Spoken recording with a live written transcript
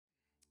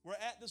We're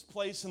at this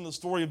place in the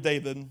story of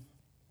David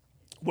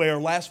where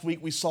last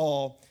week we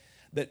saw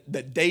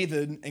that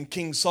David and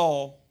King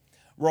Saul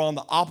were on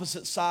the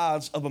opposite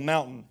sides of a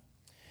mountain.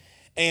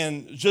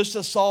 And just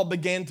as Saul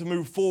began to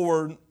move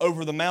forward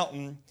over the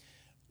mountain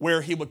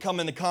where he would come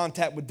into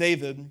contact with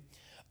David,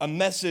 a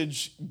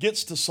message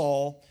gets to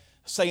Saul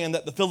saying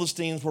that the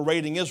Philistines were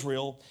raiding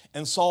Israel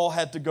and Saul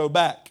had to go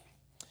back.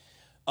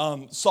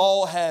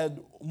 Saul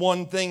had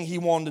one thing he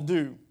wanted to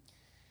do.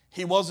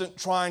 He wasn't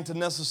trying to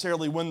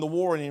necessarily win the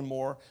war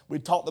anymore. We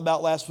talked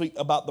about last week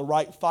about the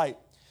right fight,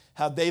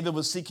 how David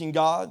was seeking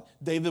God,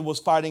 David was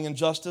fighting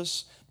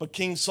injustice, but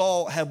King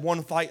Saul had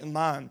one fight in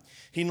mind.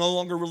 He no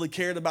longer really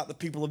cared about the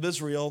people of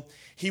Israel.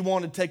 He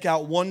wanted to take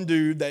out one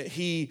dude that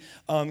he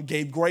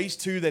gave grace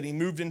to, that he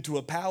moved into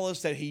a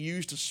palace, that he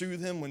used to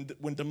soothe him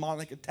when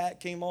demonic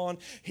attack came on.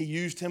 He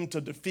used him to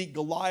defeat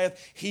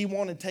Goliath. He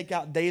wanted to take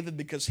out David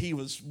because he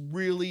was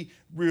really,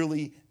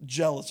 really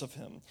jealous of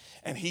him.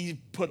 And he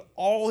put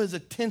all his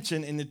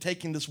attention into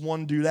taking this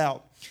one dude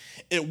out.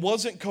 It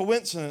wasn't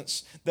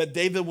coincidence that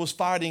David was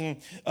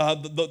fighting,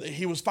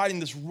 he was fighting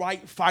this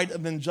right fight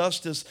of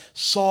injustice.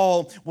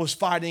 Saul was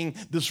fighting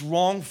this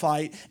wrong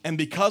fight. And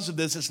because of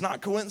this, it's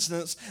not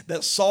coincidence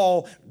that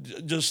Saul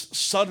just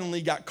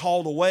suddenly got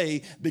called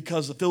away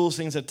because the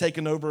Philistines had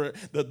taken over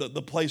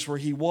the place where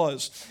he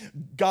was.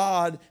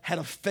 God had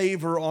a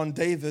favor on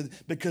David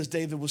because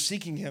David was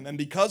seeking him. And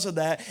because of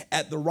that,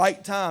 at the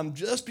right time,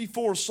 just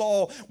before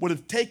Saul would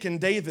have taken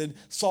David,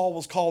 Saul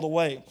was called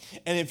away.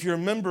 And if you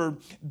remember,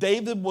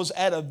 David was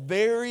at a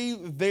very,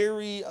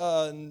 very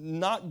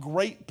not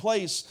great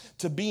place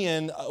to be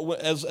in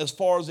as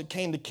far as it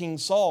came to King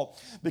Saul,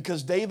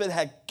 because David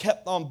had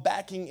kept on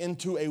backing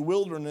into a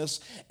wilderness,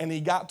 and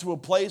he got to a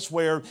place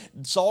where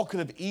Saul could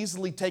have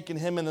easily taken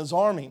him and his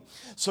army.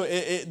 So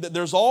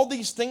there's all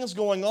these things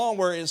going on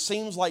where it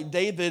seems like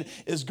David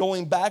is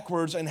going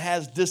backwards and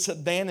has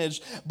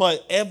disadvantage,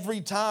 but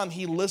every time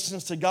he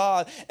listens to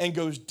God and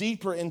goes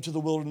deeper into the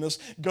wilderness,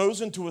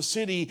 goes into a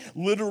city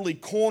literally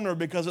cornered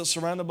because it's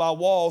surrounded by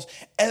walls,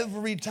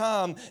 every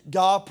time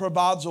God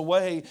provides a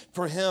way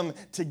for him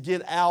to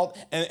get out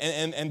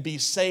and be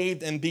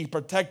saved and be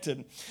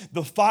protected.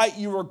 The fight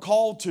you are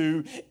called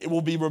to, it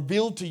will be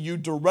revealed to you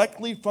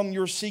directly from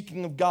your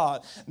seeking of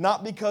God.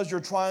 Not because you're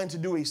trying to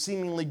do a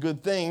seemingly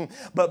good thing,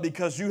 but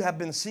because you have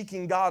been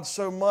seeking God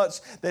so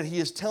much that He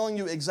is telling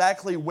you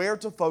exactly where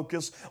to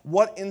focus,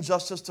 what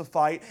injustice to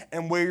fight,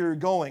 and where you're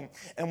going.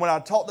 And what I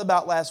talked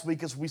about last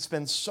week is we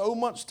spend so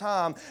much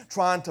time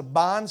trying to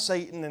bind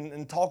Satan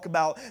and talk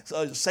about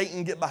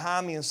Satan get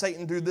behind me and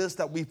Satan do this,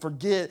 that we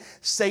forget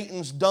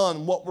Satan's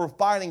done. What we're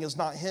fighting is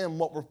not him.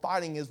 What we're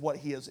fighting is what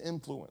he has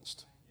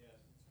influenced.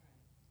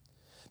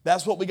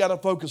 That's what we got to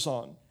focus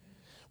on.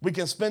 We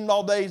can spend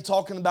all day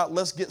talking about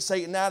let's get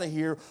Satan out of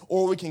here,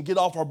 or we can get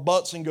off our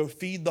butts and go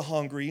feed the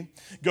hungry,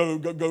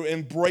 go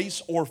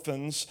embrace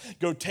orphans,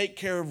 go take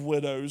care of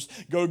widows,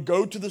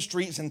 go to the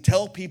streets and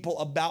tell people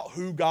about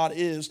who God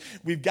is.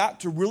 We've got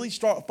to really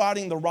start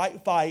fighting the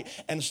right fight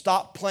and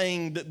stop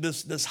playing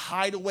this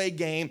hideaway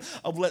game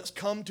of let's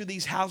come to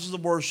these houses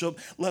of worship,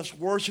 let's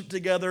worship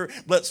together,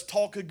 let's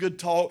talk a good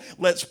talk,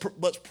 let's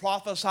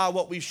prophesy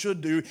what we should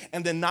do,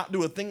 and then not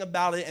do a thing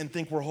about it and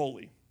think we're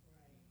holy.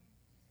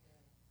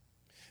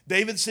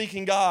 David's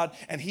seeking God,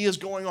 and he is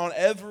going on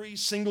every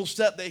single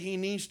step that he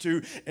needs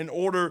to in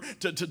order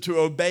to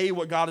obey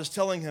what God is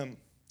telling him.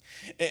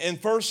 And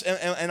first,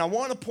 and I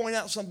want to point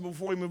out something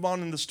before we move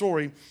on in the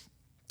story.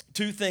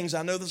 Two things.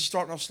 I know this is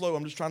starting off slow.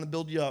 I'm just trying to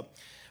build you up.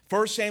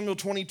 1 Samuel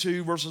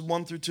 22, verses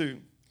 1 through 2.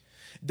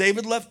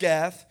 David left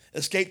Gath,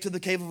 escaped to the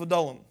cave of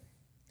Adullam.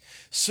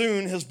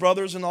 Soon his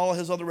brothers and all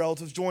his other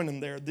relatives joined him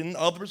there. Then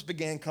others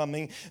began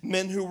coming,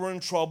 men who were in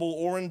trouble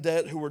or in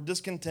debt, who were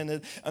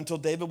discontented, until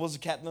David was a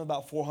captain of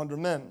about 400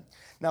 men.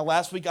 Now,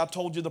 last week I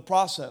told you the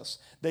process.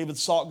 David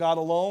sought God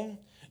alone.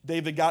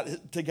 David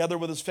got together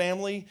with his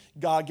family.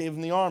 God gave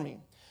him the army.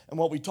 And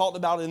what we talked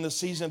about in the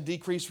season of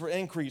decrease for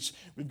increase,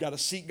 we've got to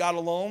seek God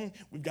alone,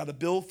 we've got to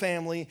build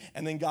family,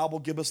 and then God will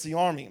give us the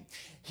army.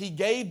 He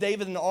gave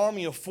David an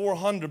army of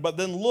 400, but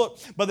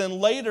then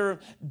later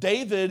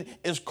David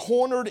is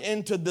cornered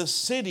into this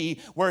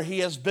city where he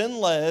has been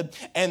led,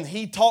 and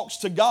he talks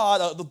to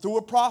God through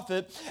a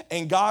prophet,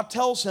 and God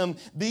tells him,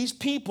 these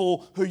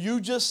people who you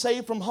just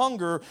saved from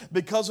hunger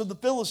because of the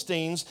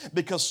Philistines,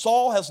 because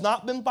Saul has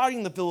not been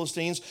fighting the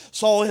Philistines,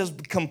 Saul has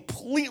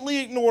completely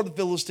ignored the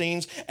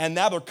Philistines, and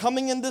now they're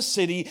coming in this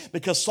city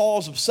because Saul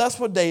is obsessed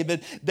with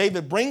David.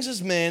 David brings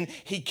his men,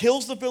 he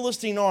kills the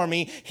Philistine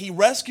army, he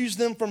rescues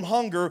them from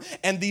hunger,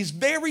 and these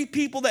very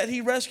people that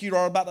he rescued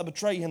are about to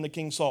betray him to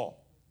King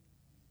Saul.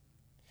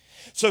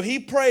 So he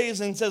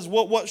prays and says,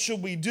 what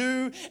should we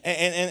do?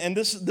 And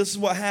this is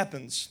what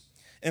happens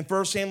in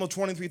 1 Samuel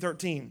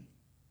 23:13.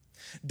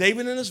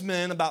 David and his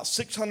men, about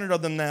 600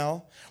 of them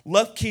now,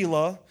 left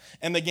Keilah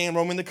and began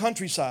roaming the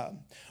countryside.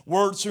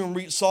 Word soon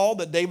reached Saul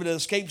that David had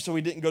escaped, so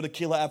he didn't go to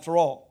Keilah after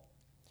all.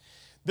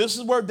 This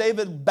is where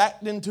David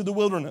backed into the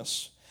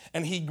wilderness,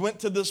 and he went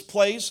to this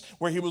place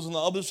where he was on the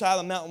other side of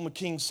the mountain with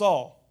King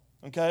Saul.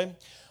 Okay?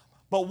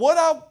 But what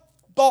I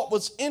thought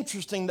was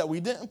interesting that we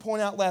didn't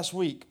point out last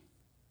week,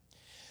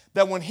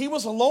 that when he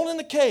was alone in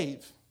the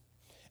cave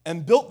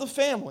and built the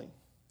family,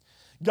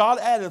 God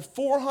added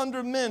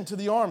 400 men to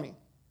the army.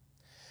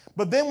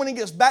 But then when he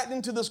gets backed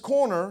into this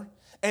corner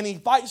and he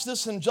fights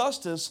this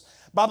injustice,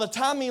 by the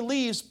time he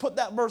leaves, put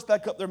that verse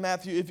back up there,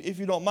 Matthew, if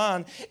you don't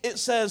mind. It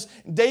says,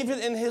 David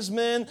and his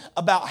men,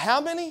 about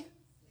how many?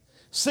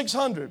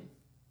 600.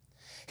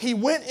 He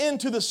went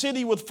into the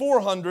city with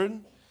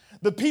 400.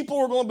 The people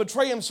were going to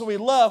betray him, so he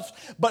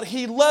left. But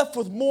he left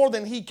with more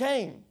than he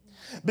came.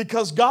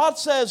 Because God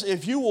says,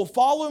 if you will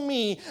follow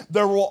me,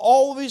 there will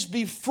always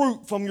be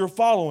fruit from your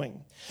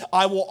following.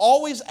 I will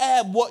always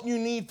add what you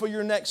need for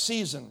your next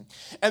season.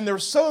 And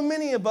there's so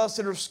many of us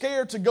that are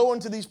scared to go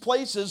into these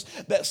places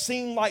that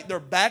seem like they're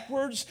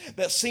backwards,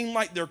 that seem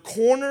like they're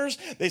corners.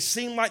 They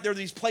seem like they're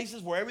these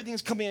places where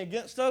everything's coming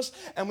against us,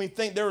 and we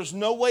think there is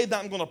no way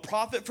that I'm going to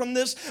profit from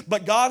this.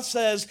 But God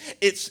says,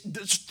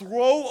 just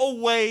throw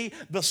away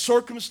the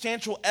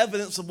circumstantial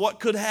evidence of what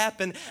could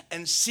happen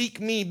and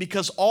seek me,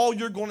 because all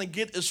you're going to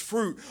get is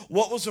fruit.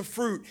 What was the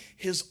fruit?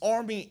 His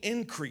army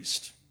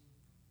increased.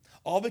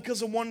 All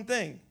because of one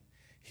thing.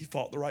 He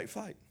fought the right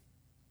fight.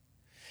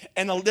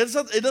 And it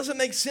doesn't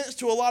make sense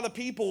to a lot of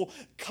people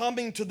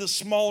coming to this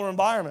smaller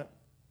environment.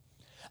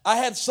 I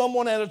had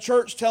someone at a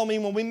church tell me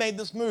when we made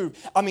this move,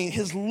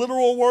 his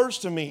literal words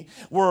to me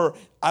were,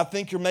 I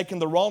think you're making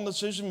the wrong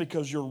decision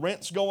because your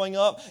rent's going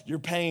up. You're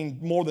paying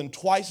more than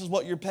twice as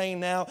what you're paying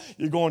now.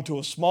 You're going to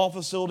a small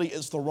facility.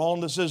 It's the wrong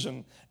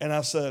decision. And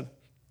I said,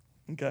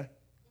 okay.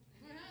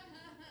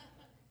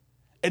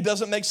 It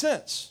doesn't make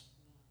sense.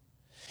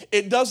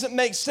 It doesn't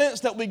make sense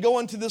that we go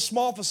into this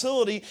small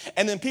facility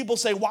and then people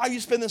say, why are you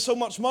spending so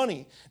much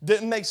money?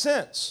 Didn't make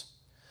sense.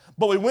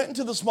 But we went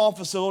into the small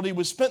facility,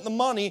 we spent the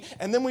money,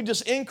 and then we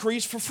just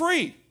increased for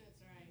free.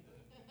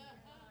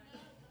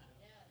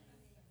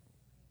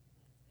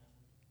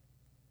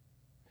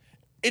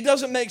 It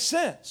doesn't make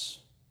sense.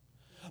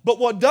 But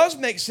what does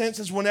make sense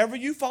is whenever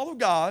you follow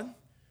God,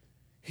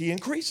 He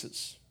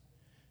increases.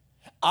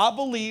 I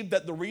believe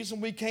that the reason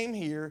we came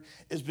here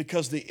is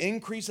because the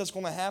increase that's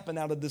going to happen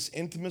out of this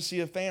intimacy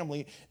of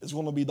family is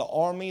going to be the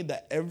army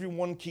that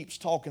everyone keeps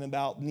talking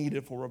about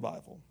needed for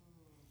revival.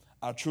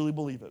 I truly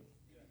believe it.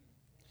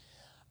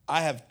 I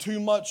have too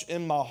much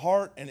in my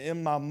heart and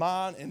in my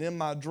mind and in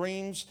my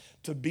dreams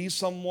to be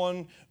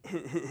someone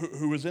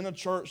who is in a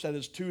church that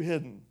is too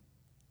hidden.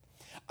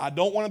 I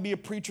don't want to be a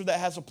preacher that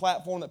has a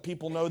platform that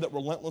people know that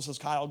relentless as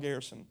Kyle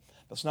Garrison.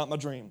 That's not my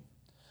dream.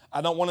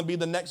 I don't want to be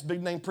the next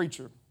big name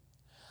preacher.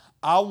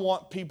 I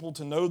want people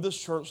to know this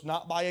church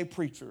not by a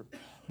preacher,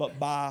 but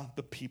by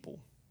the people.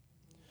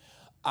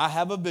 I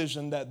have a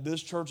vision that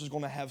this church is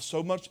going to have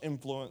so much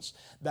influence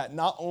that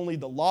not only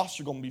the lost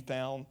are going to be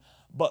found,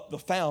 but the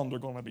found are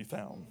going to be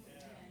found.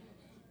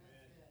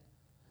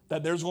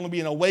 That there's going to be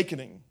an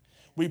awakening.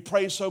 We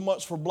pray so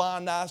much for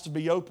blind eyes to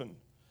be open,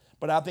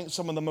 but I think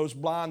some of the most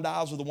blind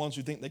eyes are the ones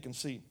who think they can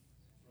see.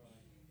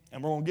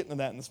 And we're going to get into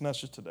that in this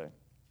message today.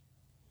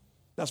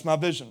 That's my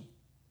vision.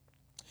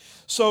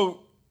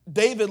 So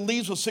David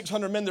leaves with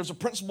 600 men. There's a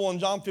principle in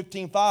John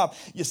 15:5.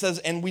 It says,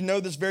 and we know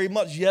this very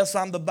much. Yes,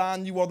 I'm the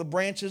vine, you are the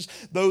branches.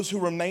 Those who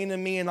remain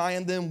in me and I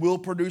in them will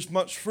produce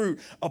much fruit.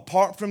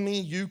 Apart from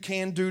me, you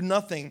can do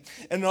nothing.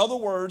 In other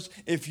words,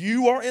 if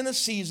you are in a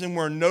season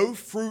where no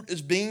fruit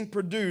is being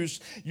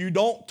produced, you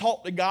don't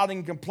talk to God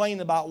and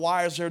complain about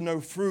why is there no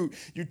fruit.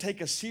 You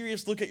take a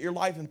serious look at your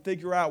life and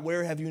figure out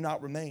where have you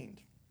not remained.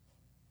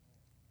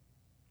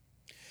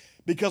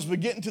 Because we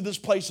get into this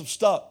place of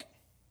stuck,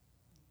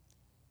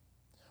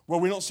 where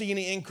we don't see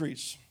any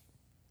increase.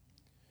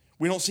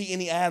 We don't see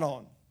any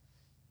add-on.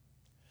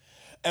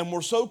 And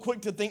we're so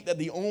quick to think that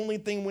the only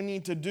thing we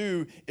need to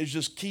do is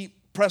just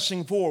keep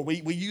pressing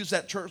forward. We use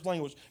that church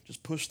language,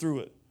 just push through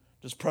it,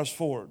 just press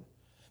forward.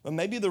 But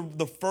maybe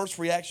the first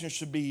reaction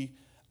should be,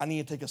 I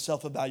need to take a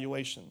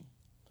self-evaluation.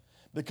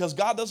 Because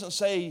God doesn't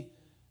say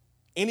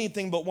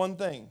anything but one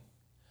thing.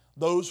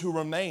 Those who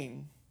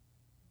remain,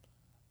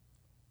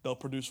 they'll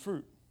produce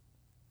fruit.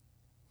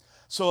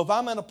 So if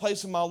I'm in a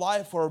place in my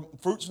life where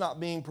fruit's not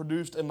being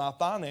produced in my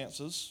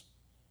finances,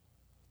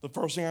 the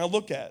first thing I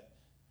look at,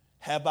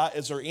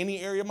 is there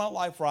any area of my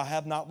life where I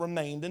have not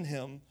remained in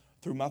Him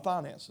through my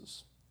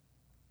finances?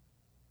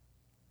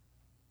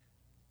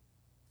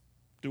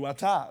 Do I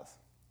tithe?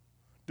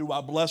 Do I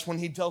bless when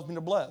He tells me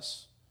to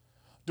bless?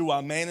 Do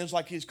I manage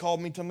like He's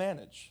called me to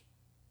manage?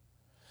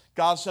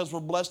 God says we're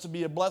blessed to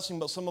be a blessing,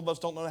 but some of us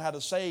don't know how to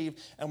save,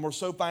 and we're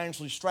so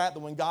financially strapped that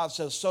when God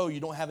says sow, you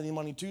don't have any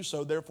money to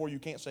sow, therefore you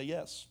can't say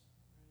yes.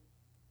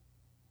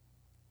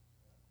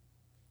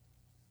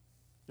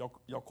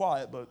 Y'all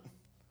quiet, but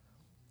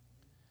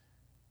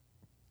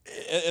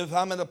if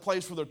I'm in a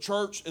place where the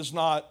church is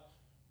not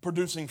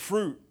producing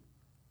fruit,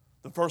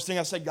 the first thing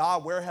I say,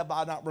 God, where have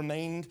I not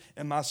remained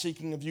in my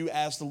seeking of you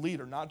as the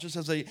leader? Not just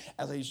as a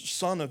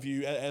son of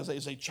you, as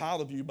a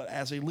child of you, but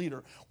as a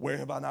leader. Where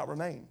have I not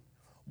remained?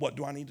 What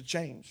do I need to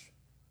change?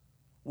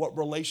 What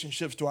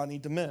relationships do I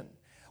need to mend?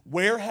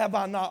 Where have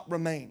I not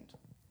remained?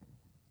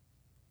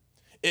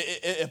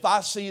 If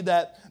I see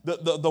that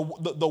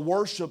the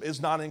worship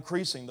is not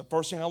increasing, the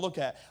first thing I look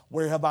at,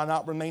 where have I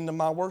not remained in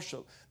my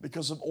worship?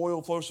 Because if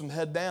oil flows from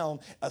head down,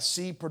 a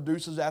seed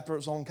produces after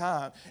its own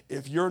kind.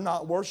 If you're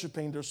not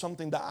worshiping, there's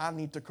something that I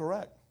need to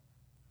correct.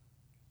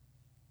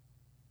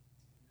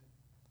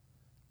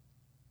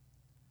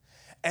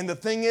 And the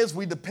thing is,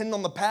 we depend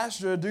on the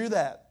pastor to do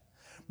that.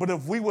 But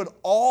if we would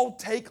all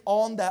take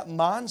on that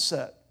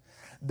mindset,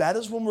 that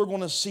is when we're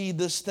going to see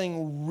this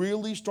thing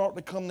really start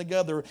to come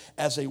together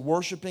as a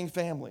worshiping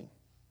family.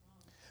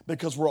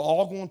 Because we're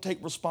all going to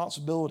take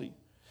responsibility.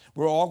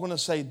 We're all going to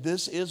say,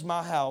 this is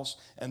my house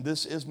and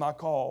this is my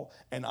call,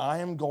 and I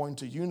am going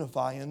to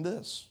unify in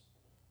this.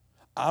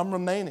 I'm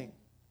remaining.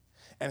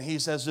 And he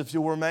says, if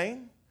you'll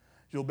remain,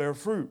 you'll bear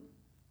fruit.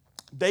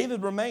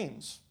 David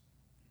remains.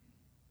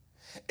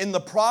 In the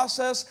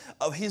process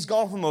of, he's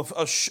gone from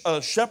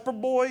a shepherd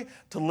boy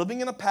to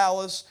living in a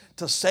palace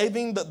to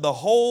saving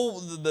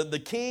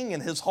the king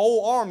and his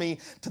whole army,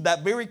 to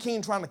that very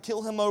king trying to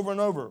kill him over and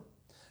over.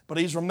 But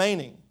he's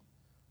remaining.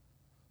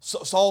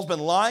 Saul's been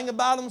lying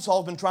about him.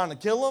 Saul's been trying to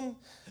kill him.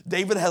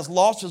 David has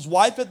lost his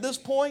wife at this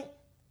point.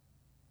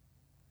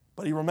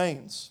 But he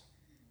remains.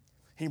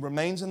 He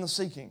remains in the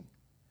seeking.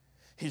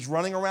 He's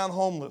running around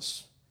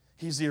homeless.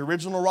 He's the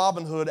original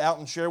Robin Hood out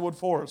in Sherwood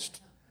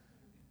Forest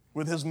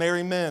with his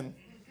merry men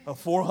of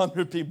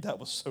 400 people. That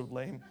was so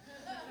lame.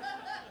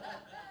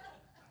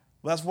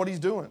 Well, that's what he's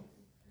doing.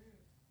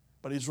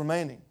 But he's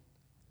remaining.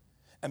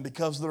 And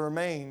because they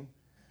remain,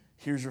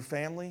 here's your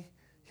family,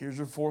 here's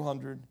your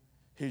 400,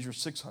 here's your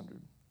 600.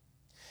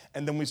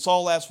 And then we saw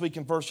last week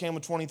in 1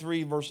 Samuel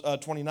 23, verse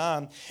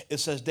 29, it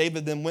says,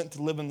 David then went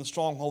to live in the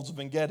strongholds of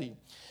En-Gedi.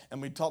 And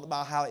we talked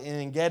about how in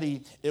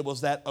En-Gedi, it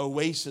was that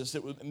oasis.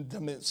 It was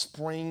the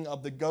spring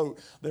of the goat.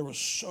 There was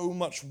so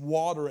much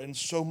water and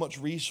so much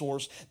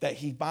resource that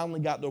he finally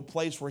got to a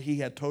place where he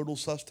had total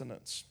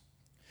sustenance.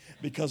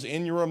 Because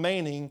in your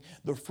remaining,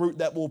 the fruit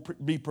that will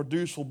be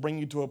produced will bring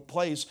you to a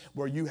place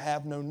where you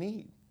have no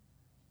need.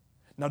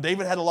 Now,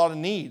 David had a lot of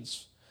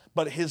needs.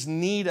 But his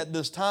need at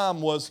this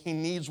time was he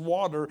needs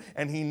water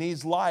and he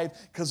needs life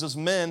because his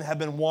men have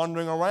been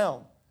wandering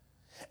around.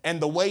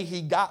 And the way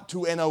he got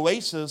to an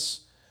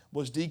oasis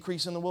was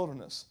decrease in the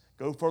wilderness.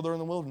 Go further in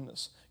the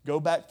wilderness. Go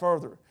back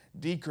further.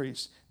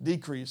 Decrease,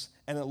 decrease.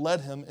 And it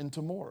led him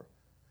into more.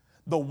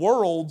 The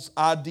world's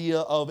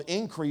idea of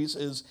increase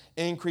is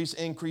increase,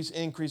 increase,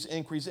 increase,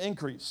 increase,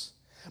 increase.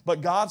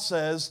 But God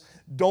says,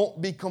 don't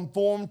be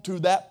conformed to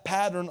that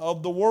pattern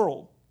of the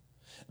world.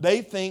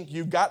 They think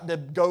you've got to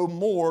go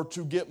more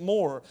to get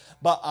more.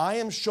 But I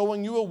am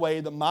showing you a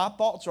way that my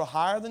thoughts are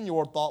higher than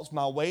your thoughts.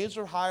 My ways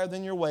are higher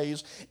than your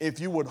ways.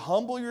 If you would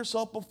humble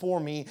yourself before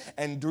me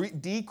and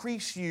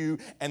decrease you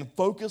and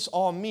focus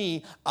on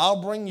me,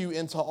 I'll bring you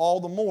into all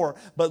the more.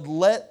 But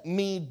let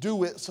me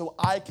do it so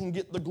I can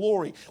get the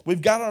glory.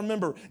 We've got to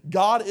remember,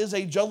 God is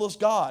a jealous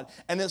God.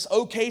 And it's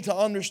okay to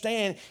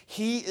understand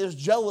He is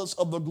jealous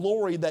of the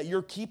glory that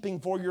you're keeping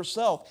for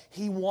yourself.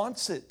 He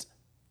wants it.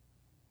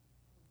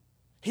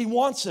 He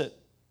wants it.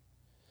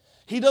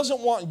 He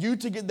doesn't want you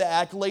to get the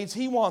accolades.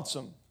 He wants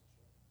them.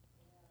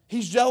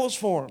 He's jealous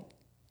for them.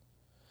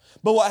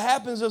 But what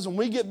happens is when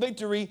we get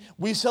victory,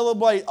 we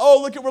celebrate,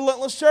 oh, look at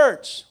Relentless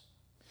Church.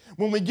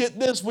 When we get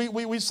this,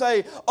 we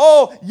say,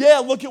 oh, yeah,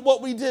 look at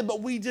what we did,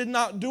 but we did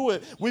not do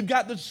it. We've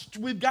got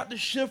to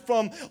shift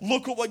from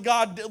look at what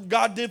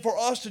God did for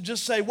us to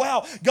just say,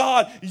 wow,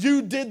 God,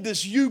 you did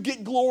this. You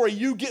get glory.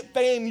 You get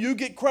fame. You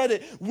get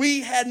credit. We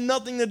had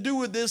nothing to do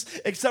with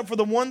this except for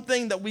the one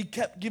thing that we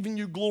kept giving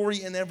you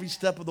glory in every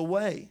step of the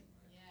way.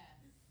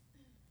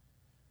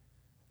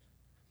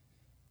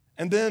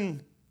 And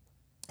then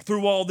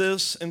through all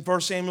this in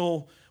 1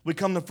 Samuel, we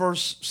come to 1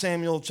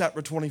 Samuel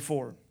chapter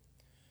 24.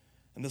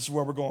 And this is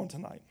where we're going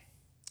tonight.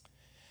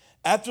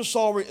 After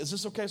Saul, is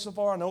this okay so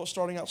far? I know it's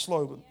starting out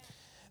slow, but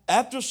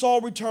after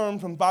Saul returned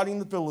from fighting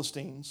the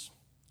Philistines,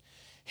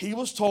 he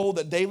was told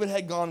that David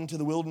had gone into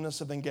the wilderness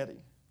of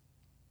En-Gedi.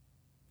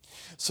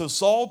 So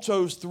Saul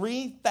chose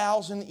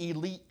 3,000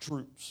 elite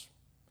troops,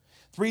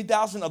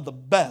 3,000 of the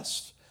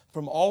best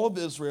from all of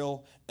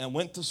Israel, and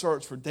went to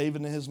search for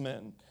David and his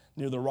men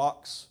near the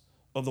rocks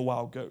of the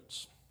wild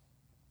goats.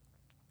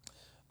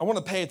 I want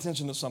to pay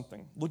attention to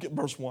something. Look at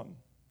verse 1.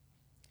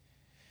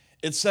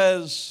 It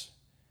says,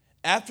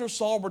 after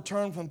Saul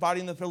returned from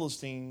fighting the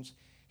Philistines,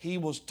 he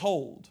was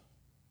told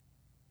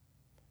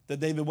that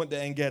David went to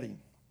En-Gedi.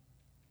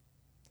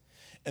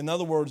 In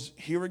other words,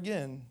 here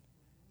again,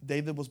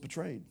 David was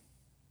betrayed.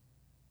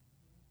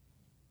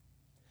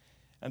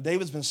 And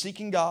David's been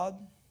seeking God.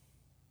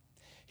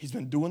 He's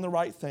been doing the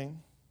right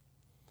thing.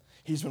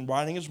 He's been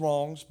righting his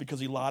wrongs because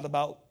he lied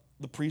about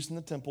the priests in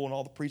the temple and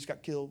all the priests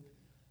got killed.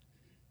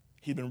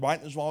 He's been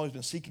righting his wrongs. He's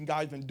been seeking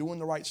God. He's been doing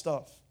the right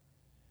stuff.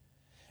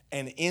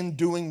 And in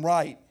doing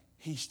right,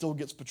 he still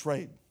gets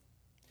betrayed.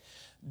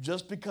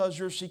 Just because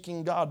you're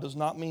seeking God does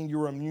not mean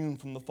you're immune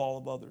from the fall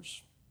of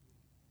others.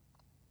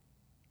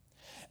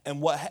 And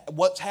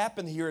what's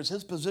happened here is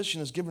his position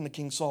is given to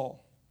King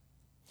Saul.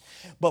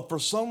 But for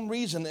some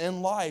reason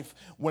in life,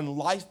 when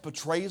life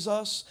betrays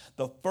us,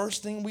 the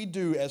first thing we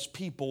do as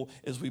people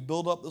is we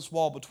build up this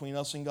wall between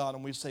us and God,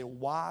 and we say,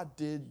 why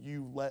did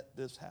you let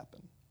this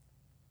happen?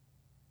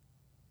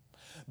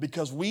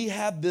 Because we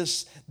have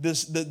this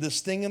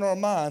thing in our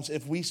minds,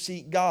 if we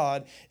seek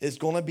God, it's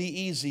going to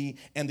be easy,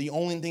 and the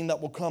only thing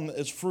that will come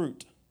is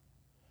fruit.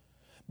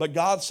 But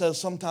God says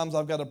sometimes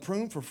I've got to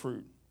prune for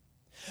fruit.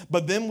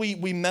 But then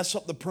we mess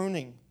up the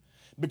pruning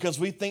because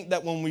we think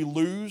that when we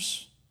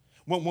lose,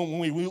 when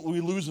we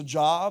lose a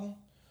job,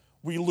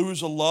 we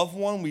lose a loved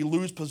one, we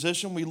lose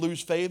position, we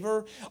lose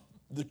favor,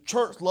 the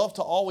church loves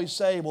to always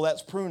say, well,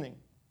 that's pruning.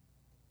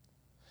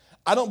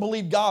 I don't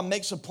believe God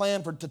makes a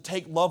plan to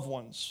take loved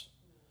ones.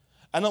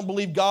 I don't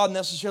believe God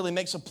necessarily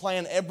makes a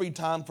plan every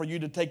time for you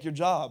to take your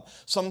job.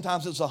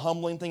 Sometimes it's a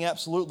humbling thing,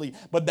 absolutely,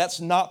 but that's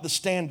not the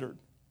standard.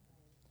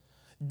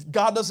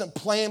 God doesn't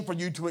plan for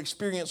you to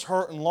experience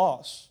hurt and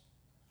loss.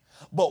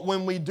 But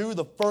when we do,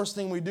 the first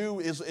thing we do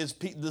is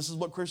this is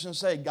what Christians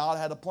say, God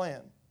had a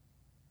plan.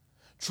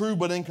 True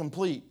but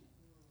incomplete.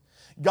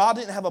 God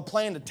didn't have a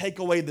plan to take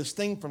away this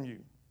thing from you.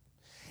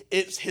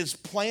 It's His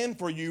plan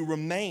for you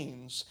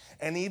remains.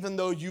 And even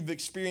though you've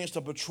experienced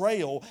a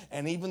betrayal,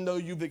 and even though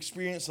you've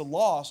experienced a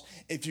loss,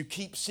 if you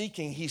keep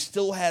seeking, He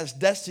still has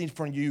destiny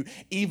for you,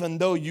 even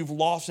though you've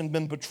lost and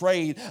been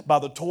betrayed by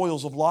the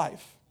toils of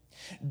life.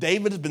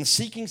 David has been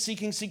seeking,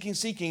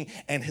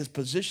 and his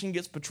position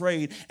gets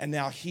betrayed, and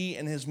now he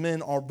and his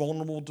men are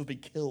vulnerable to be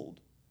killed.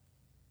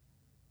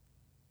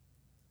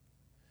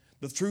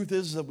 The truth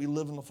is that we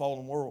live in a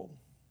fallen world.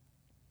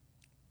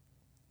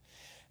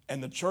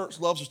 And the church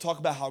loves to talk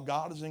about how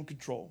God is in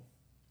control.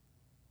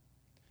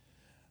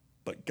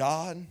 But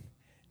God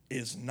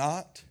is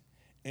not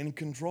in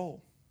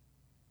control.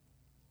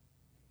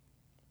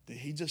 Did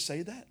He just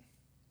say that?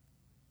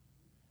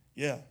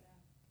 Yeah.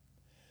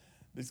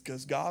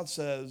 Because God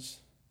says,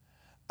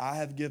 I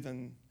have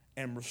given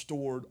and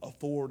restored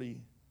authority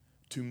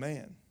to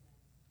man.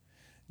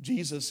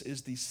 Jesus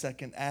is the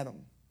second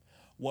Adam.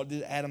 What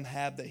did Adam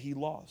have that he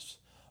lost?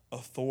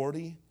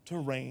 Authority to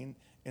reign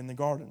in the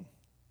garden.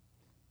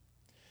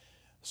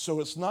 So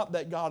it's not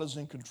that God is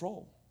in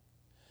control.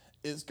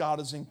 It's God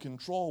is in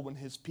control when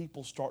His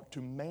people start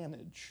to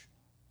manage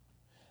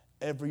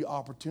every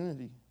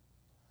opportunity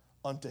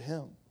unto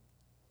Him.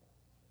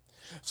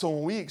 So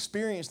when we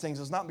experience things,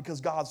 it's not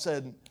because God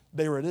said,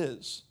 there it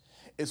is.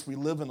 It's we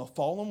live in a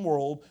fallen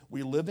world,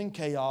 we live in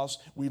chaos,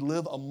 we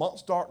live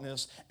amongst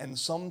darkness, and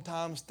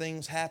sometimes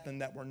things happen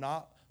that were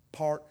not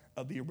part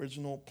of the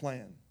original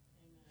plan.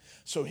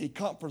 So He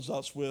comforts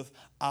us with,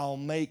 I'll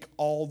make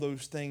all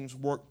those things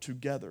work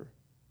together.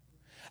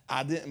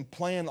 I didn't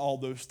plan all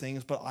those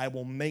things, but I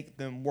will make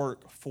them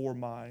work for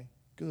my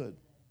good.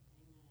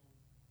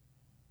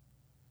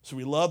 So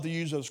we love to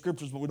use those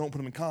scriptures, but we don't put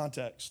them in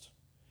context.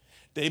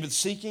 David's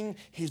seeking,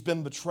 he's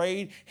been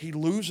betrayed, he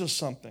loses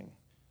something.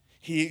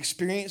 He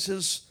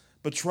experiences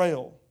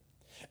betrayal.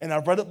 And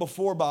I've read it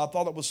before, but I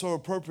thought it was so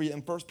appropriate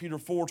in 1 Peter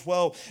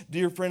 4:12.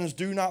 Dear friends,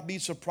 do not be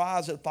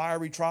surprised at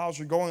fiery trials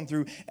you're going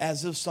through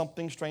as if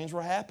something strange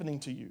were happening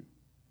to you.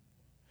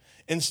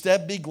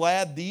 Instead, be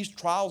glad these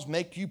trials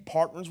make you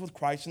partners with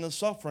Christ in His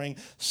suffering,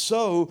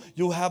 so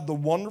you'll have the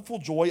wonderful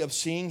joy of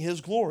seeing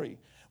His glory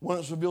when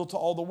it's revealed to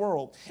all the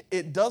world.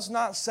 It does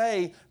not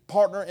say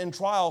partner in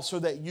trial so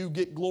that you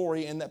get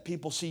glory and that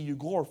people see you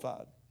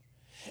glorified.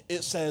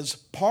 It says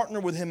partner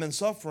with Him in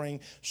suffering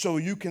so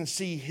you can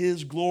see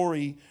His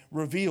glory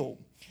revealed.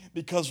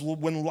 Because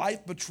when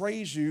life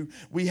betrays you,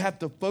 we have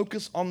to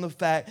focus on the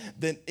fact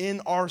that in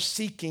our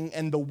seeking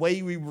and the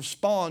way we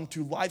respond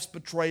to life's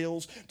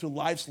betrayals, to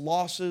life's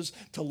losses,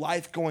 to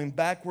life going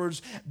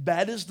backwards,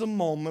 that is the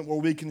moment where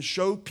we can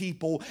show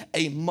people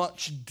a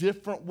much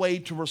different way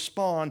to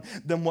respond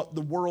than what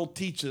the world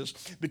teaches.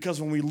 Because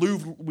when we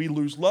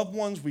lose loved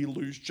ones, we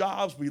lose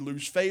jobs, we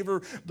lose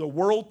favor, the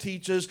world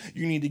teaches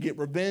you need to get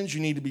revenge,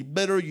 you need to be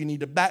bitter, you need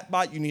to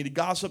backbite, you need to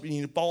gossip, you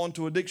need to fall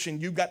into addiction,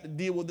 you've got to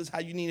deal with this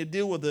how you need to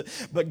deal with it.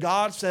 But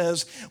God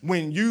says,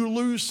 when you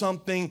lose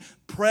something,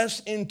 press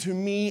into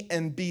me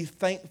and be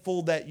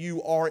thankful that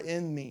you are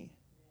in me.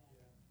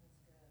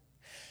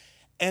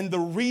 And the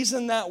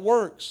reason that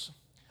works,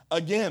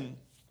 again,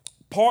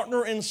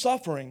 partner in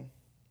suffering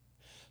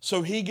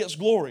so He gets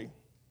glory.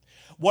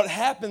 What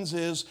happens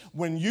is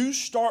when you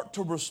start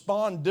to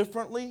respond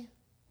differently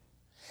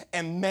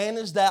and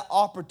manage that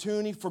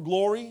opportunity for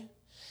glory,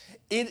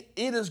 it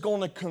is going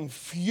to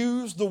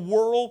confuse the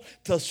world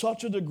to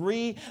such a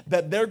degree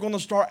that they're going to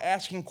start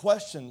asking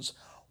questions.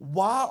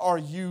 Why are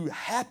you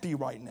happy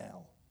right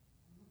now?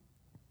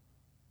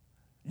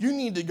 You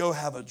need to go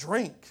have a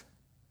drink.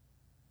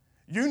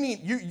 You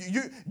need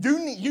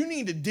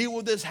to deal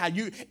with this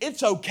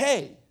it's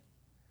okay.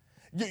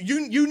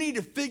 You need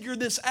to figure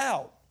this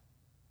out.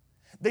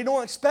 They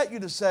don't expect you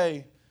to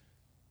say,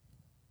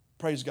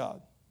 praise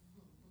God.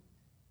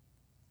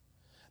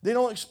 They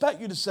don't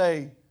expect you to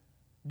say,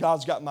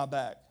 God's got my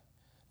back.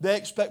 They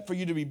expect for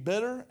you to be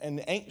bitter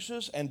and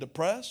anxious and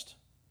depressed.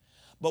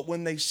 But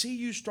when they see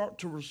you start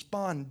to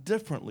respond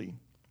differently,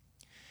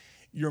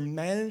 You're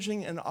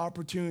managing an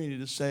opportunity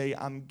to say,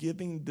 I'm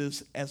giving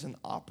this as an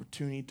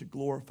opportunity to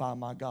glorify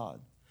my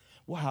God.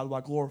 Well, how do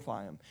I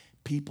glorify him?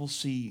 People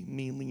see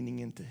me leaning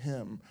into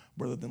him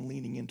rather than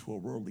leaning into a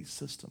worldly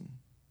system.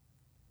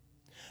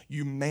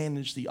 You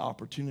manage the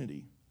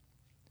opportunity.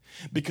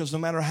 Because no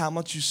matter how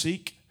much you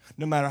seek,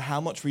 no matter how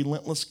much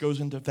relentless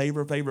goes into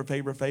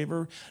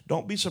favor,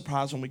 don't be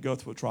surprised when we go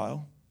through a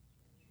trial.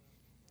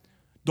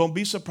 Don't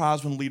be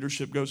surprised when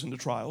leadership goes into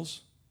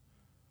trials.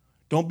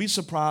 Don't be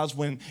surprised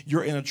when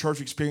you're in a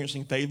church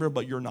experiencing favor,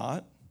 but you're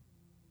not.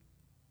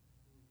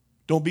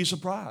 Don't be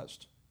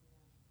surprised.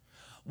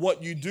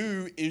 What you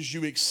do is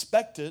you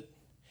expect it,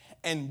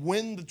 and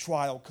when the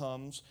trial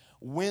comes,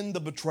 when the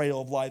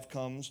betrayal of life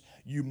comes,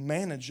 you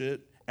manage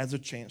it as a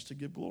chance to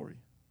give glory.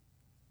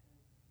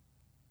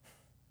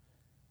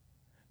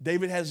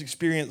 David has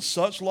experienced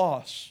such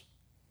loss,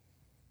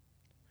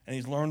 and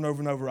he's learned over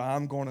and over,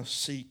 I'm going to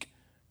seek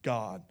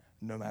God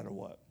no matter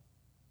what.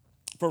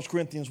 1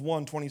 Corinthians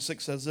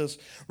 1:26 says this,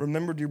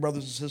 remember, dear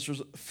brothers and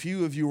sisters,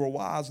 few of you were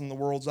wise in the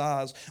world's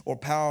eyes or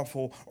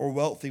powerful or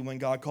wealthy when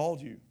God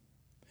called you.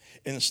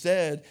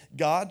 Instead,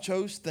 God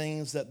chose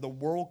things that the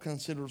world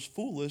considers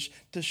foolish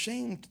to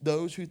shame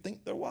those who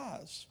think they're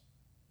wise.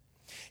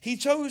 He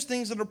chose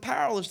things that are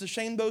powerless to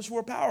shame those who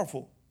are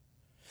powerful.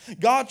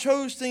 God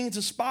chose things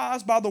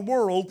despised by the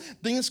world,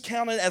 things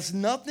counted as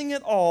nothing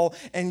at all,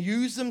 and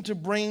used them to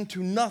bring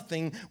to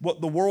nothing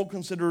what the world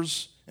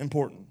considers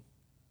important.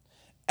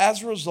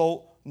 As a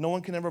result, no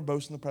one can ever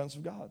boast in the presence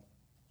of God.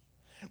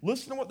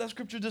 Listen to what that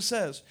scripture just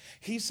says.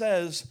 He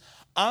says,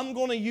 I'm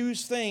going to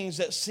use things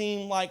that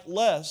seem like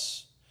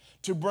less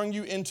to bring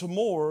you into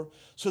more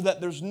so that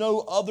there's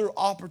no other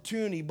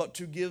opportunity but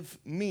to give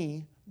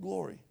me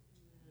glory.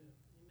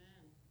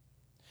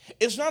 Amen.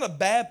 It's not a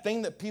bad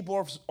thing that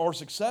people are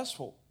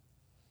successful.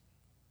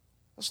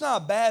 It's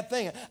not a bad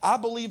thing. I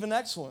believe in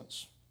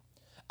excellence.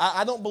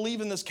 I don't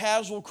believe in this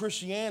casual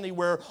Christianity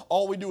where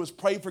all we do is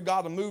pray for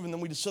God to move and then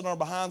we just sit on our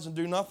behinds and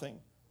do nothing.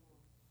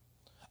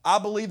 I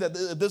believe that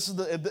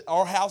if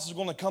our house is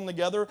going to come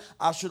together,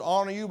 I should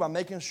honor you by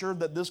making sure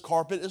that this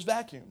carpet is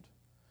vacuumed.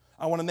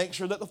 I want to make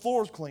sure that the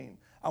floor is clean.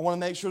 I want to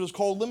make sure there's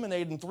cold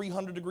lemonade in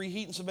 300-degree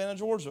heat in Savannah,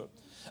 Georgia.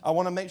 I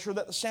want to make sure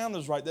that the sound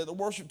is right, that the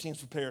worship team's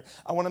prepared.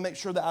 I want to make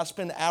sure that I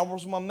spend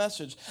hours on my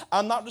message.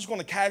 I'm not just going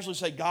to casually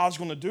say God's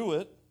going to do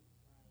it.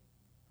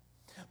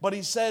 But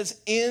he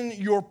says, in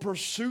your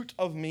pursuit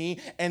of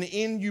me and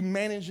in you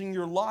managing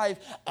your life,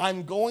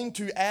 I'm going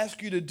to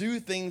ask you to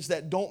do things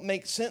that don't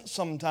make sense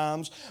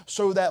sometimes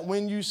so that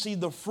when you see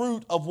the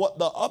fruit of what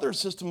the other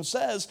system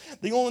says,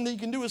 the only thing you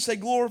can do is say,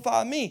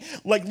 glorify me.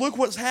 Like, look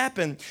what's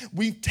happened.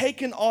 We've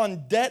taken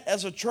on debt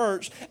as a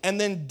church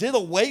and then did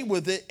away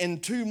with it in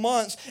 2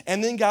 months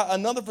and then got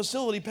another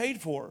facility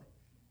paid for.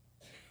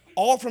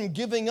 All from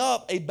giving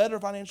up a better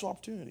financial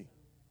opportunity.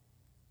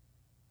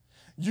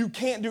 You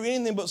can't do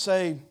anything but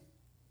say,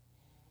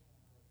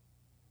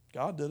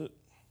 God did it.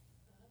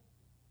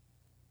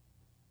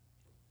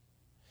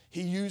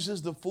 He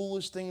uses the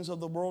foolish things of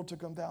the world to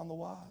confound the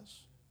wise.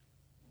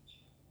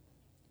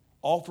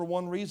 All for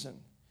one reason.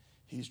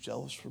 He's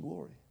jealous for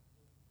glory.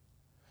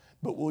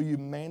 But will you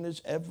manage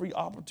every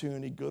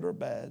opportunity, good or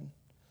bad,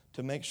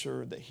 to make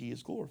sure that he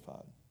is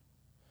glorified?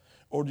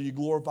 Or do you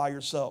glorify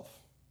yourself?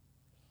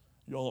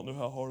 Y'all don't know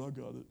how hard I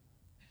got it.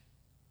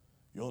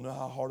 You don't know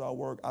how hard I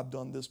work. I've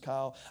done this,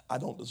 Kyle. I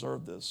don't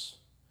deserve this.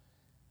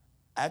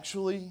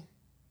 Actually,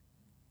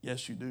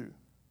 yes, you do.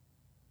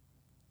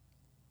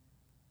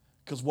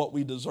 Because what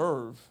we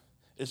deserve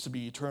is to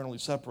be eternally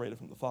separated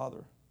from the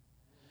Father.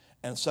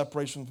 And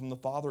separation from the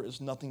Father is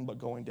nothing but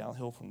going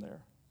downhill from there.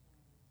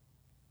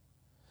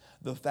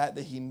 The fact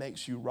that he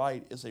makes you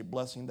right is a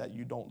blessing that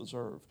you don't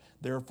deserve.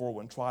 Therefore,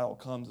 when trial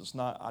comes, it's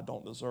not, I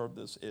don't deserve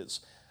this.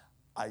 It's,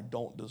 I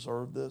don't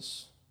deserve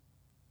this.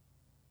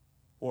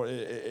 Or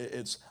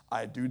it's,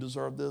 I do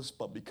deserve this,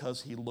 but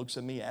because he looks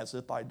at me as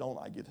if I don't,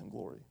 I give him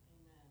glory.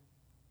 Amen.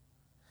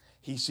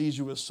 He sees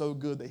you as so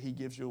good that he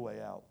gives you a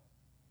way out.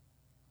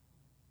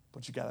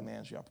 But you got to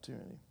manage the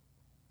opportunity.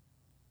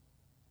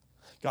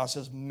 God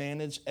says,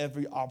 manage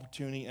every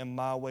opportunity in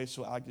my way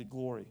so I get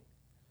glory.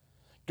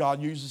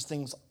 God uses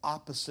things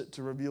opposite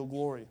to reveal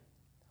glory.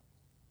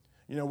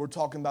 You know, we're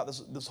talking about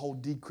this whole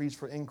decrease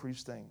for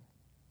increase thing.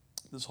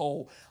 This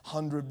whole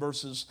 100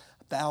 versus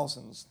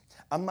thousands.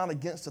 I'm not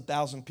against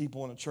 1,000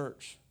 people in a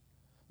church,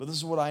 but this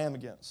is what I am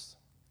against.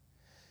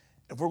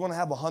 If we're going to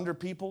have 100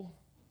 people,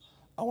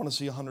 I want to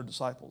see 100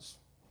 disciples.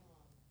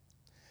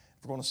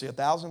 If we're going to see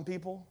 1,000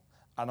 people,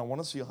 I don't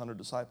want to see 100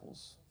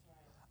 disciples.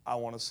 I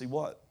want to see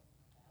what?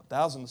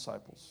 1,000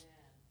 disciples.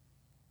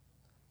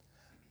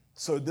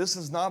 So this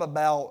is not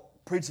about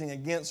preaching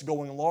against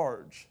going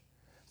large.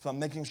 So I'm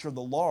making sure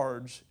the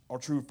large are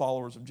true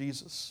followers of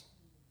Jesus.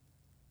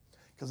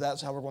 Because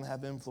that's how we're going to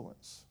have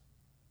influence.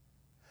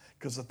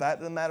 Because the fact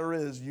of the matter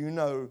is, you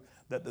know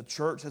that the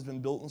church has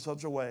been built in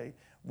such a way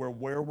where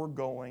we're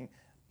going,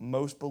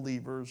 most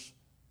believers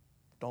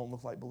don't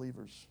look like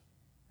believers.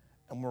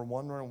 And we're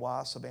wondering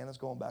why Savannah's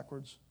going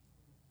backwards.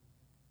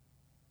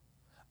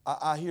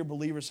 I hear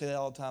believers say that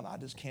all the time. I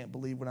just can't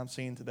believe what I'm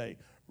seeing today.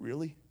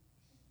 Really?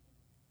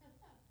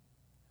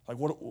 Like,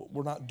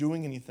 we're not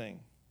doing anything.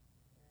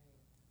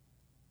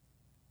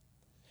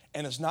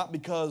 And it's not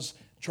because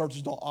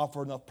churches don't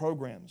offer enough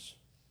programs.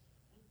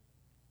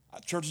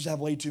 Churches have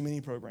way too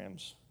many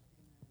programs.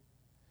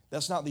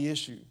 That's not the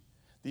issue.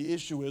 The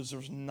issue is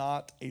there's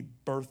not a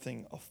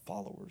birthing of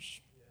followers.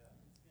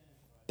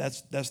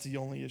 That's the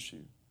only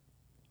issue.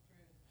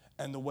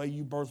 And the way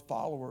you birth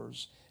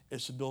followers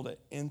is to build an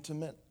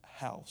intimate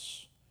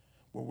house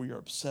where we are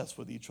obsessed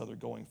with each other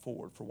going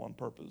forward for one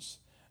purpose,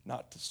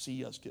 not to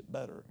see us get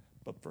better,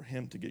 but for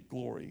him to get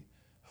glory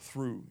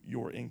through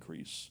your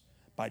increase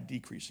by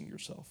decreasing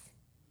yourself.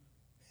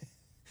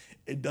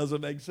 It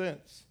doesn't make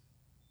sense.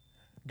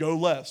 Go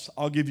less,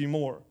 I'll give you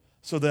more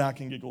so that I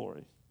can get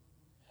glory.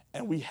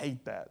 And we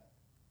hate that.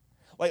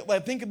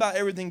 Like think about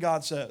everything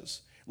God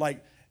says.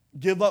 Like,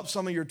 give up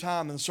some of your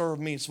time and serve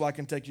me so I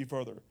can take you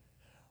further.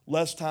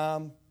 Less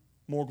time,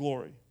 more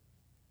glory.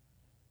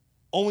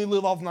 Only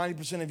live off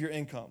 90% of your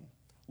income.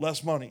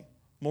 Less money,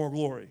 more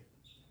glory.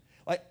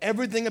 Like,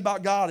 everything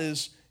about God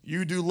is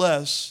you do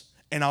less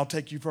and I'll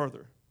take you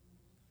further.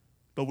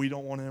 But we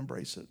don't want to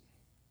embrace it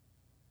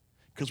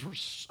because we're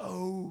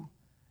so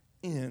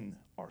in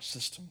our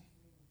system.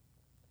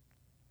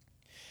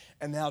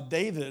 And now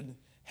David,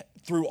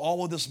 through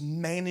all of this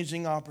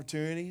managing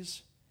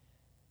opportunities,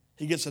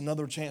 he gets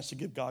another chance to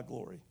give God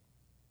glory.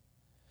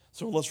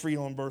 So let's read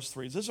on verse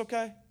 3. Is this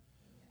okay?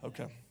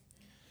 Okay.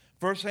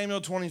 1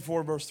 Samuel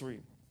 24, verse 3.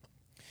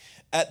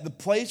 At the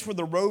place where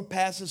the road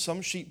passes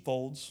some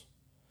sheepfolds,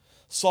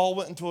 Saul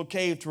went into a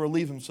cave to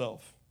relieve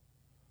himself.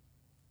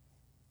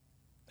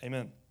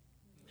 Amen.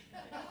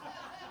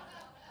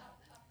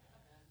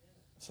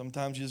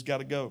 Sometimes you just got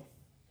to go.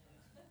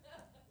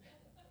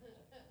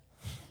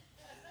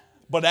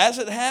 But as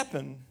it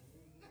happened,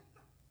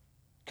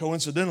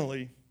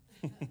 coincidentally,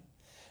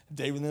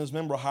 David and his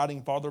men were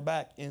hiding farther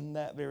back in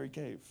that very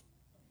cave.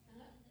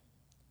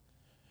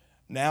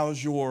 Now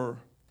is your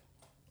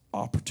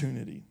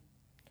opportunity.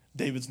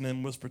 David's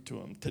men whispered to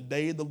him,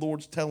 today the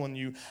Lord's telling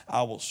you,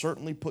 I will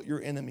certainly put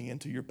your enemy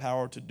into your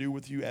power to do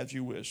with you as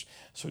you wish.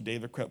 So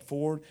David crept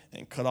forward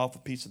and cut off a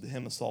piece of the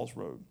hem of Saul's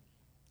robe.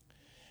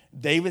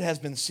 David has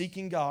been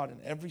seeking God in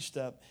every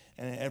step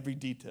and in every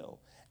detail.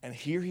 And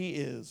here he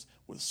is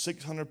with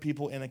 600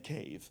 people in a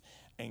cave.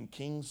 And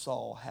King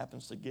Saul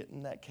happens to get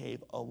in that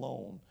cave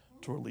alone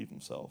to relieve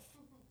himself.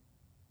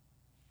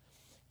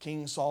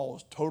 King Saul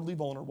is totally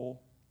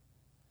vulnerable.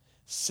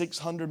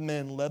 600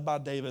 men led by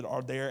David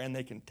are there and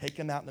they can take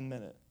him out in a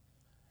minute.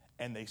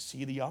 And they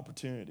see the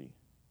opportunity.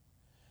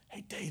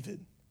 Hey,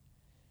 David,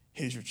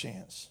 here's your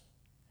chance.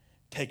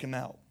 Take him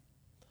out.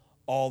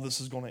 All this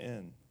is going to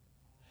end.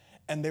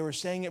 And they were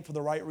saying it for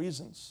the right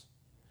reasons.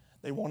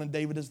 They wanted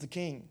David as the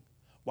king.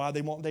 Why did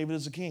they want David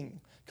as the king?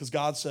 Because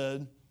God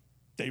said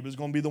David's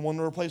going to be the one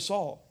to replace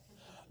Saul.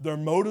 Their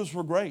motives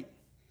were great.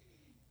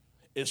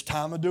 It's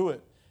time to do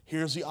it.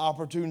 Here's the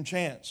opportune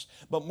chance.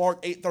 But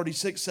Mark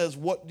 8:36 says,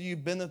 what do you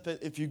benefit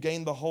if you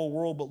gain the whole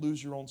world but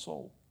lose your own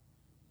soul?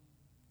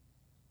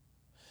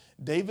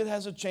 David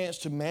has a chance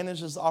to manage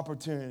this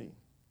opportunity.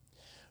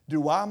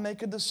 Do I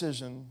make a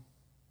decision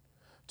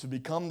to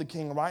become the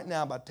king right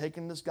now by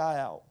taking this guy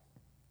out?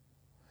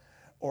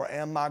 Or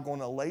am I going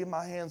to lay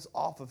my hands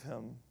off of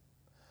him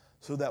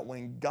so that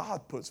when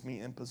God puts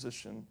me in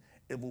position,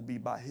 it will be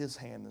by his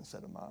hand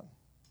instead of mine?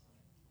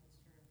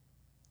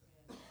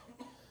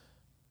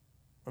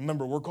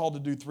 Remember, we're called to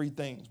do three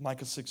things.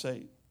 Micah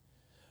 6:8.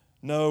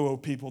 Know, O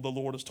people, the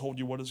Lord has told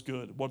you what is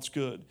good. What's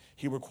good?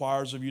 He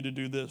requires of you to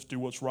do this. Do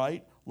what's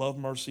right, love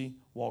mercy,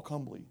 walk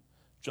humbly.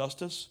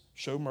 Justice,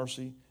 show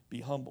mercy,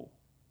 be humble.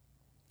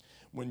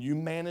 When you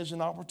manage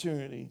an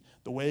opportunity,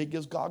 the way it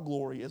gives God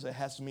glory is it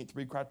has to meet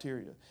three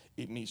criteria.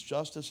 It meets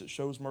justice, it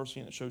shows mercy,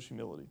 and it shows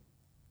humility.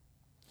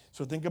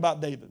 So think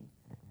about David.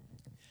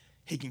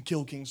 He can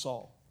kill King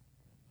Saul.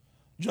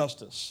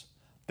 Justice,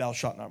 thou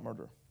shalt not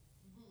murder.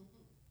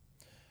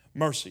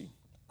 Mercy,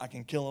 I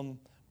can kill him,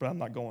 but I'm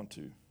not going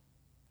to.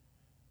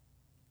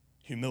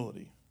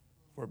 Humility,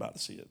 we're about to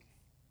see it.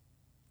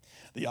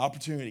 The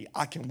opportunity,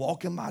 I can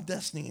walk in my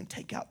destiny and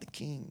take out the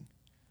king.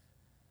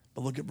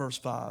 But look at verse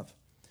 5.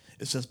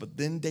 It says, but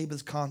then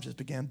David's conscience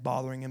began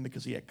bothering him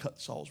because he had cut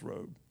Saul's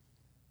robe.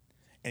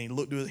 And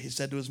he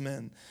said to his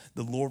men,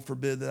 the Lord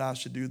forbid that I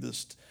should do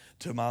this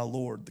to my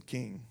Lord, the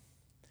king.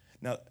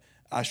 Now,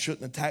 I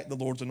shouldn't attack the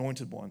Lord's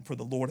anointed one, for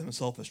the Lord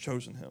himself has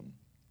chosen him.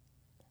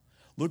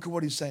 Look at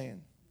what he's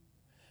saying.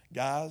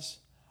 Guys,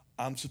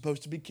 I'm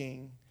supposed to be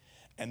king,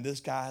 and this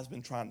guy has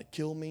been trying to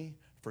kill me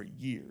for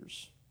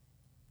years.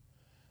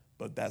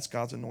 But that's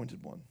God's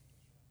anointed one.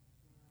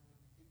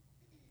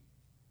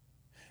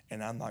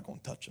 And I'm not going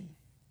to touch him.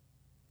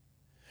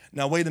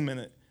 Now, wait a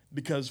minute,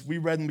 because we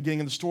read in the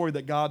beginning of the story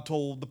that God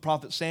told the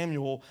prophet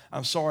Samuel,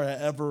 I'm sorry I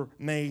ever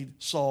made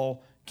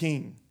Saul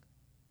king.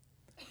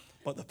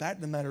 But the fact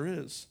of the matter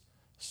is,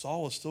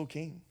 Saul is still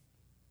king.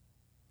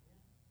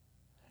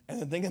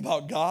 And the thing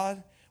about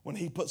God, When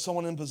he puts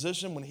someone in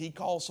position, when he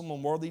calls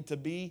someone worthy to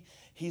be,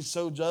 he's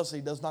so just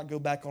he does not go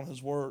back on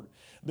his word.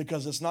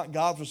 Because it's not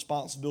God's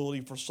responsibility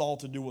for Saul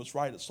to do what's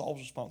right. It's Saul's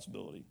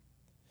responsibility.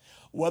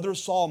 Whether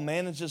Saul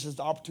manages his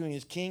opportunity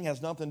as king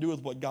has nothing to do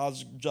with what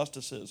God's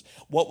justice is.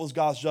 What was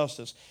God's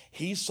justice?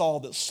 He saw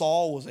that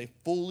Saul was a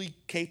fully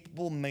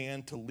capable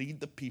man to lead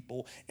the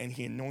people, and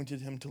he anointed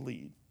him to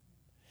lead.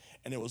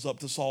 And it was up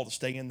to Saul to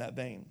stay in that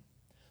vein.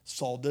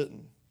 Saul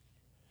didn't.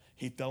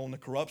 He fell into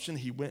corruption.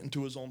 He went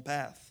into his own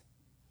path.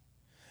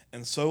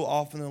 And so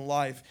often in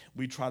life,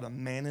 we try to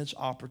manage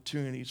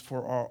opportunities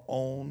for our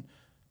own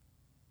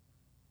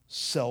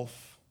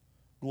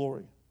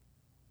self-glory.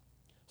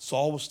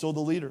 Saul was still the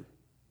leader.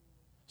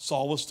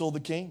 Saul was still the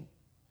king.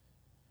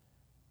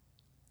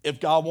 If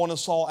God wanted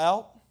Saul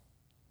out,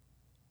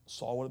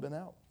 Saul would have been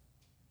out.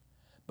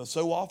 But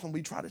so often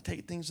we try to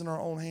take things in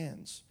our own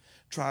hands,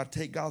 try to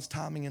take God's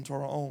timing into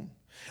our own.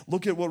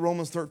 Look at what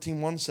Romans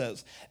 13:1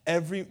 says.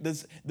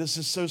 This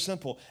is so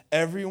simple.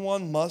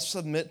 Everyone must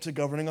submit to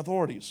governing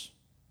authorities.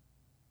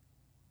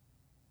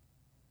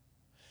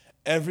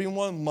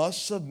 Everyone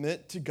must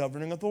submit to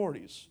governing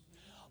authorities.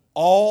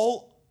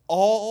 All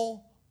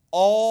authority,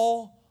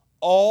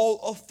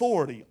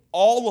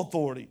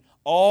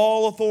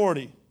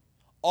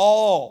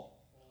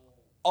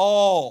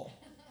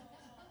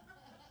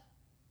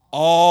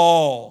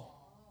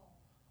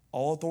 all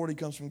authority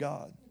comes from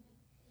God.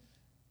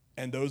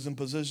 And those in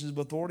positions of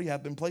authority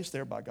have been placed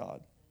there by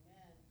God.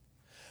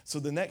 So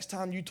the next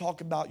time you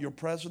talk about your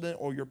president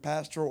or your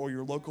pastor or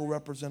your local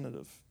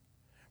representative,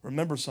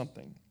 remember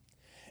something.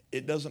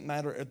 It doesn't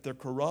matter if they're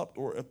corrupt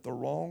or if they're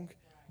wrong,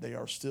 they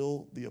are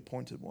still the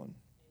appointed one.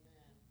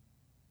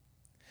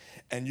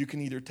 And you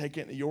can either take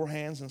it into your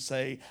hands and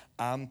say,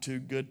 I'm too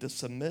good to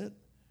submit,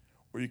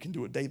 or you can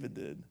do what David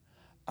did.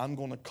 I'm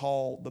going to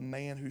call the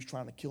man who's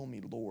trying to kill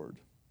me Lord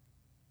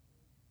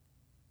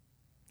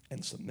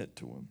and submit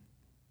to him.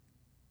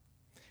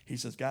 He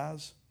says,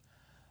 guys,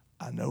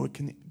 I know it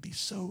can be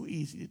so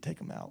easy to take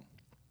him out,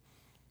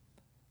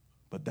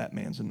 but that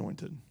man's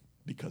anointed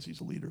because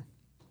he's a leader.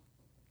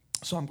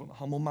 So I'm going to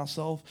humble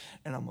myself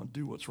and I'm going to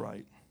do what's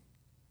right.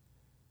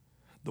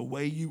 The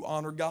way you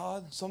honor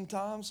God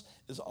sometimes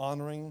is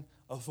honoring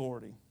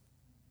authority.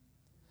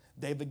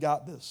 David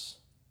got this.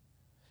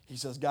 He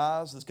says,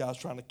 guys, this guy's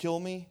trying to kill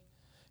me.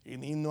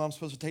 And even though I'm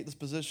supposed to take this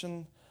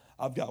position,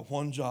 I've got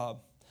one job.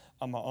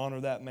 I'm going to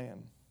honor that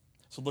man.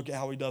 So look at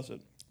how he does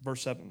it.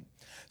 Verse 7.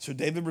 So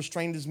David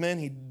restrained his men.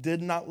 He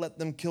did not let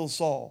them kill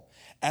Saul.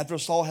 After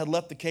Saul had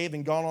left the cave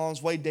and gone on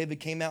his way,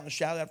 David came out and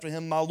shouted after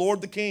him, my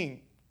Lord the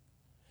king.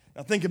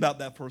 Now think about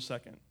that for a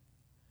second.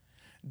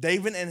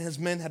 David and his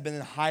men have been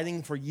in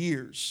hiding for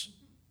years.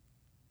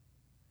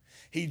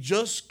 He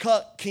just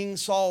cut King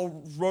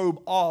Saul's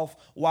robe off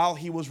while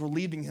he was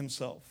relieving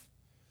himself.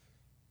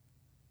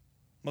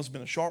 Must have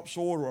been a sharp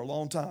sword or a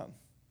long time.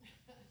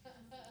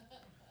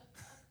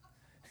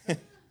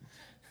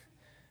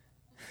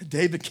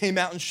 David came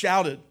out and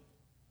shouted,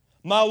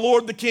 my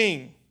Lord the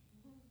king.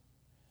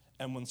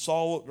 And when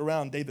Saul looked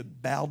around,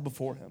 David bowed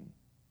before him.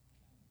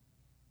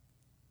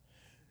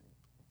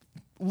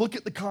 Look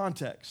at the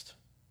context.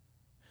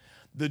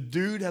 The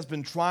dude has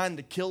been trying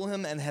to kill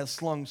him and has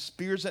slung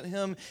spears at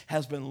him,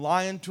 has been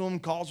lying to him,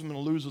 causing him to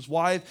lose his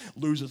wife,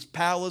 lose his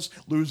palace,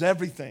 lose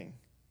everything.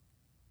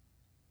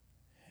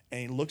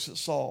 And he looks at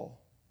Saul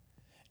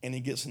and he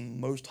gets in the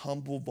most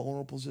humble,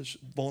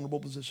 vulnerable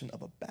position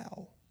of a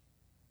bow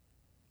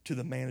to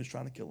the man who's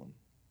trying to kill him.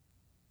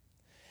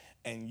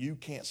 And you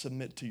can't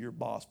submit to your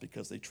boss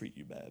because they treat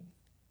you bad.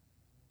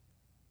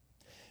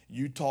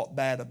 You talk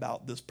bad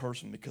about this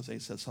person because they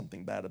said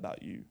something bad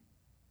about you.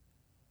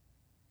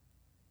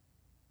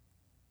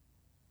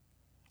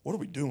 What are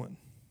we doing?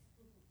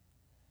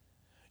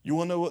 You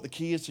want to know what the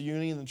key is to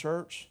unity in the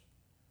church?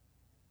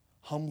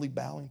 Humbly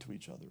bowing to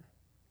each other.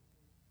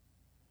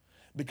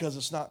 Because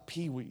it's not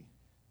Pee-wee,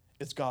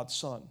 it's God's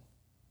son.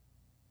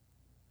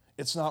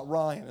 It's not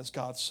Ryan, it's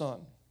God's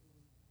son.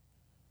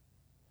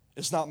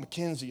 It's not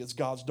Mackenzie, it's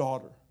God's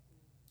daughter.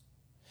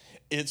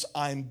 It's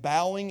I'm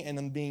bowing and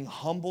I'm being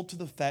humble to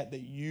the fact that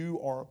you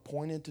are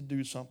appointed to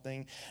do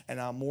something, and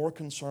I'm more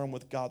concerned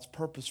with God's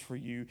purpose for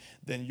you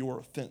than your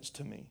offense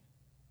to me.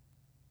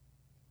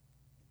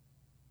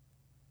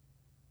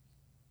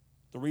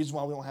 The reason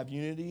why we don't have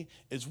unity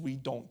is we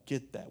don't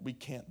get that. We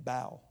can't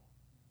bow.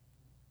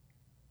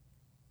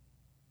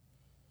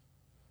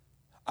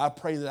 I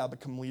pray that I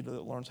become a leader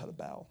that learns how to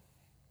bow.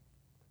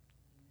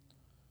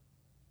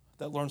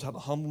 That learns how to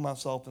humble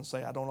myself and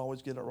say, I don't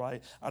always get it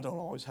right. I don't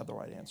always have the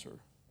right answer.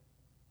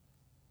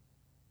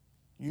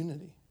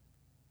 Unity.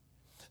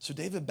 So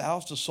David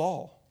bows to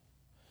Saul.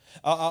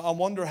 I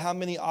wonder how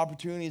many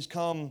opportunities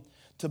come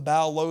to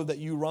bow low that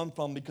you run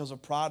from because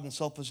of pride and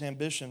selfish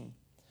ambition,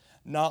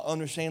 not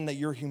understanding that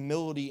your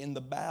humility in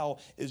the bow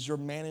is your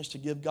manage to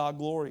give God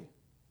glory.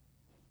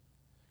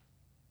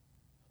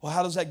 Well,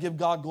 how does that give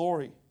God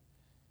glory?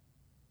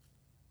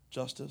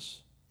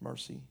 Justice,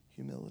 mercy,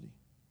 humility.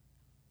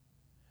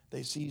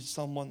 They see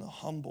someone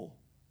humble,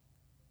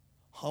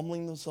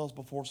 humbling themselves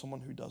before someone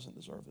who doesn't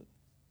deserve it.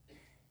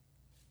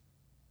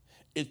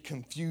 It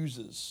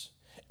confuses.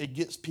 It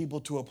gets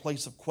people to a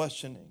place of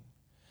questioning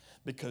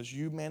because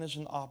you manage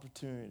an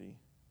opportunity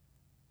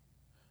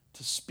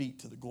to speak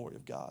to the glory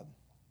of God.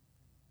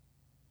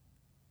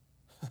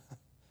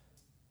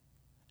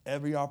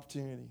 Every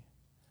opportunity,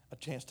 a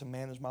chance to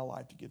manage my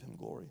life to give him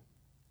glory.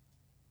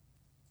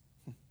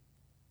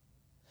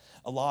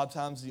 A lot of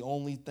times the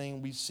only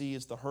thing we see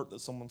is the hurt that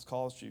someone's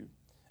caused you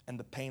and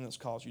the pain that's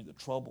caused you, the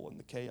trouble and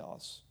the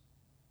chaos.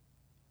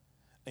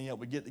 And yet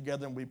we get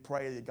together and we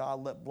pray that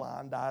God let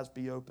blind eyes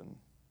be open.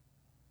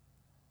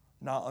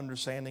 Not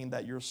understanding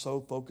that you're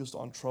so focused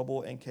on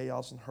trouble and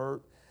chaos and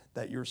hurt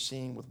that you're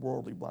seeing with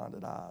worldly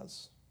blinded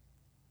eyes.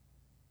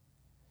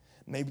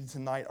 Maybe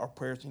tonight our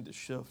prayers need to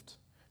shift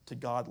to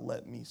God,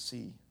 let me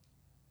see.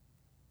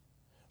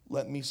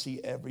 Let me see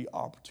every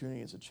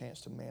opportunity as a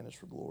chance to manage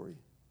for glory.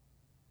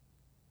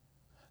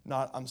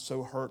 Not, I'm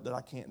so hurt that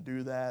I can't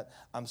do that.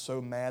 I'm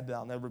so mad that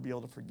I'll never be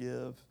able to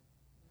forgive.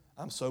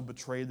 I'm so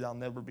betrayed that I'll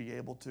never be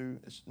able to.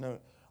 No,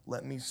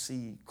 let me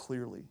see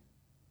clearly.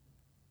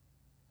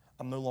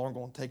 I'm no longer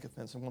going to take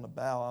offense. I'm going to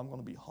bow. I'm going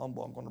to be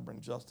humble. I'm going to bring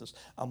justice.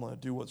 I'm going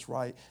to do what's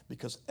right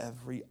because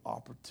every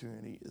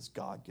opportunity is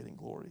God getting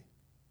glory.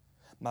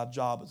 My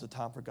job is a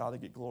time for God to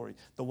get glory.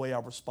 The way I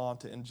respond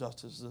to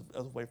injustice is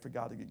a way for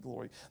God to get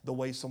glory. The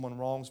way someone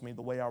wrongs me,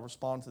 the way I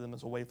respond to them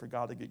is a way for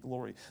God to get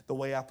glory. The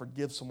way I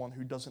forgive someone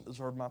who doesn't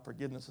deserve my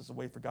forgiveness is a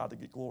way for God to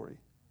get glory.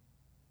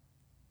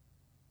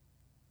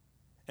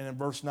 And in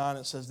verse 9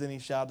 it says, then he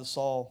shouted to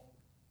Saul.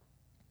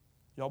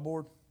 Y'all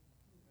bored?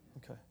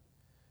 Okay.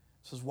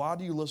 It says, why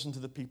do you listen to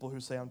the people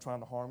who say I'm trying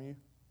to harm you?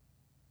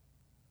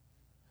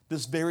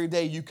 This very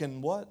day you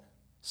can what?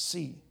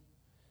 See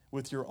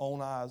with your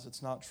own eyes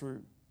it's not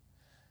true.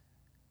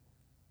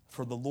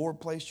 For the Lord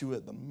placed you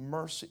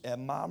at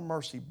my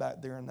mercy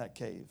back there in that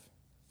cave.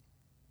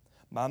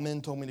 My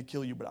men told me to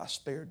kill you, but I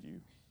spared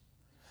you.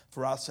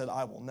 For I said,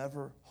 I will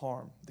never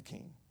harm the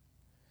king.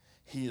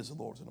 He is the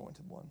Lord's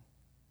anointed one.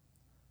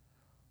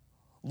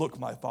 Look,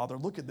 my father,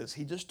 look at this.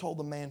 He just told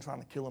the man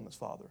trying to kill him his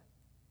father.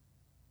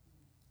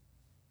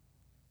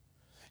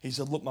 He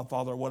said, look, my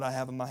father, what I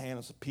have in my hand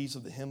is a piece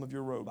of the hem of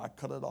your robe. I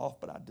cut it off,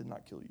 but I did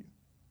not kill you.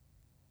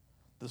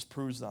 This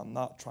proves that I'm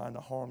not trying to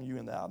harm you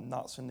and that I'm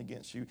not sinning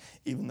against you,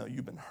 even though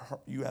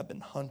you have been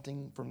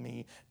hunting for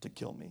me to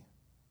kill me.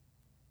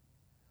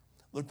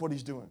 Look what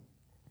he's doing.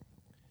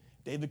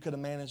 David could have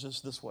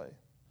managed this way.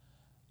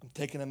 I'm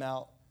taking him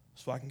out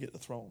so I can get the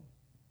throne.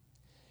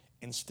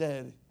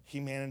 Instead, he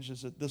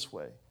manages it this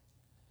way.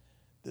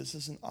 This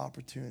is an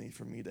opportunity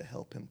for me to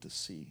help him to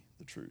see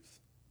the truth.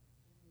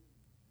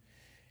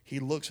 He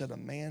looks at a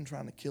man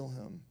trying to kill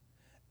him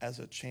as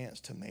a chance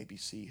to maybe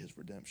see his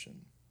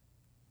redemption.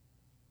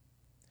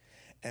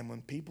 And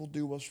when people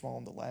do us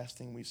wrong, the last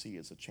thing we see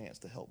is a chance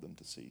to help them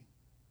to see.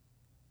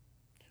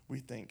 We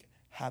think,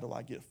 how do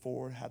I get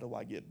forward? How do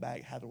I get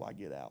back? How do I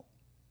get out?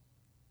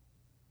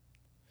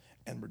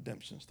 And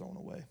redemption's thrown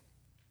away.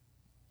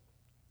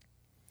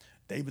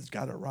 David's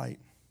got it right.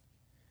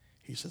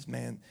 He says,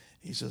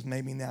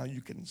 maybe now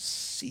you can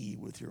see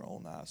with your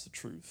own eyes the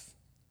truth.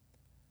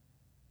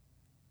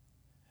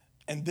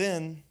 And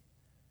then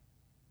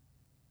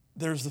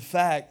there's the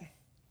fact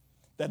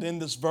that in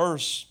this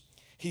verse,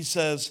 he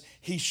says,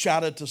 he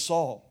shouted to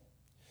Saul.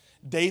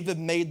 David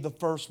made the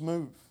first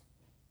move.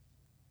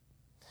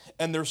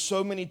 And there's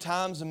so many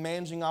times in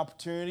managing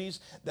opportunities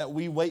that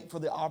we wait for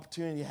the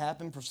opportunity to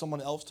happen for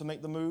someone else to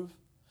make the move.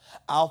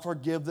 I'll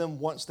forgive them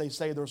once they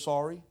say they're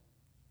sorry.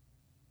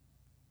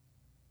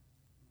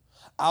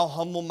 I'll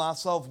humble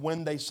myself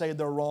when they say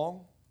they're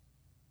wrong.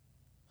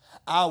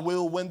 I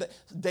will when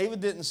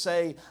David didn't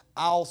say,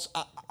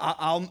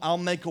 I'll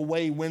make a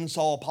way when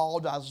Saul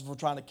apologizes for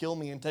trying to kill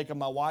me and taking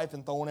my wife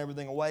and throwing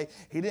everything away.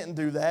 He didn't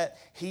do that.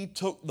 He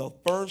took the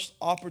first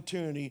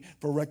opportunity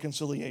for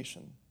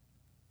reconciliation.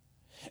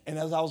 And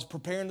as I was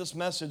preparing this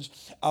message,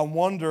 I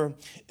wonder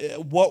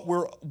what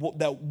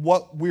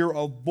we're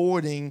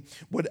avoiding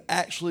would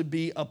actually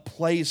be a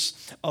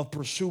place of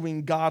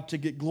pursuing God to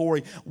get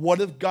glory.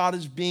 What if God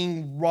is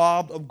being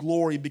robbed of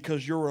glory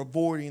because you're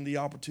avoiding the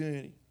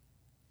opportunity?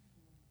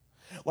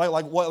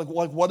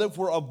 What if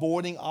we're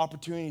avoiding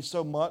opportunity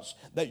so much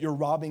that you're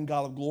robbing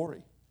God of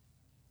glory?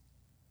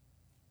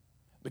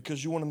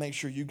 Because you want to make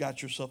sure you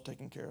got yourself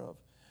taken care of.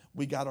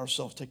 We got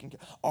ourselves taken care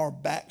of. Our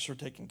backs are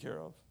taken care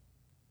of.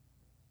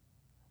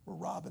 We're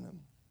robbing him.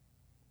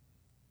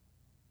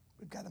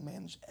 We've got to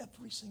manage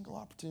every single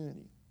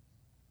opportunity.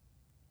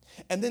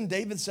 And then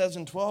David says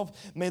in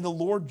 12, may the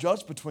Lord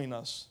judge between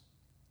us.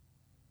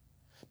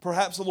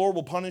 Perhaps the Lord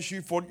will punish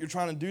you for what you're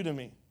trying to do to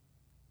me.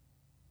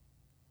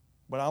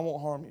 But I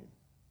won't harm you.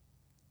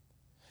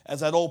 As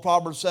that old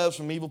proverb says,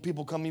 from evil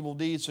people come evil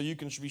deeds, so you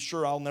can be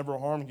sure I'll never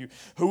harm you.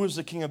 Who is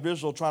the king of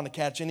Israel trying to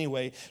catch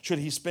anyway? Should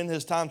he spend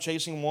his time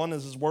chasing one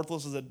as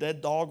worthless as a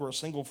dead dog or a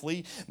single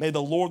flea? May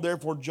the Lord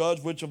therefore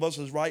judge which of us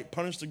is right,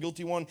 punish the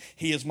guilty one.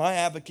 He is my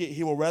advocate.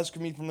 He will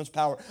rescue me from his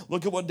power.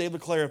 Look at what David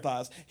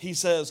clarifies. He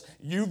says,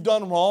 you've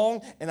done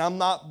wrong, and I'm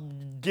not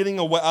getting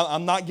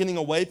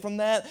away from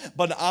that,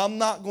 but I'm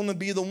not going to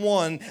be the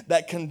one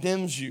that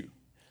condemns you.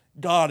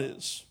 God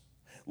is.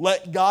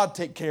 Let God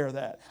take care of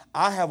that.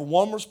 I have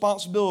one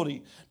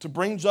responsibility, to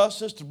bring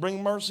justice, to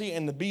bring mercy,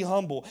 and to be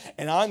humble.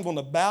 And I'm going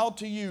to bow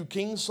to you,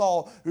 King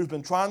Saul, who's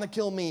been trying to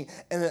kill me,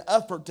 in an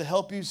effort to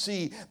help you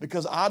see,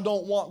 because I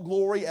don't want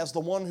glory as the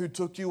one who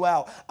took you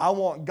out. I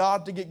want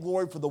God to get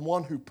glory for the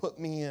one who put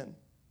me in.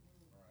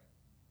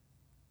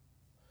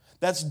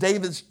 That's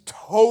David's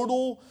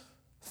total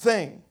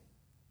thing.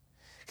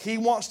 He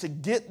wants to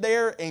get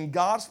there in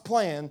God's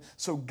plan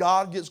so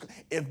God gets...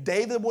 If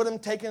David would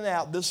have taken it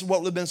out, this is what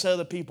would have been said to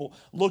the people.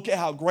 Look at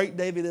how great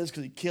David is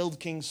because he killed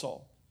King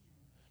Saul.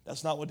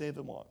 That's not what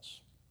David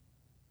wants.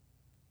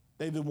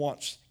 David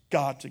wants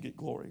God to get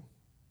glory.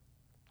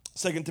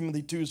 2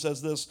 Timothy 2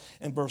 says this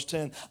in verse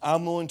 10,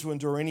 I'm willing to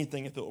endure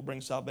anything if it will bring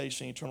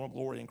salvation and eternal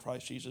glory in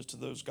Christ Jesus to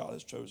those God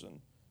has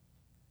chosen.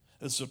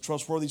 It's a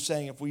trustworthy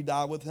saying, if we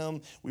die with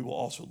him, we will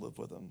also live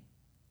with him.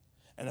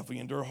 And if we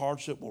endure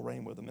hardship, we'll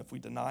reign with him. If we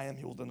deny him,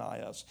 he will deny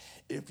us.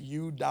 If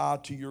you die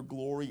to your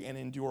glory and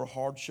endure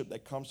hardship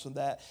that comes from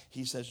that,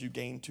 he says you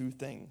gain two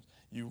things.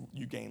 You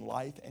gain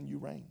life and you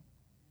reign.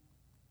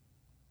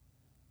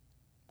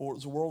 But what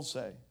does the world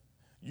say?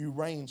 You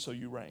reign, so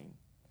you reign.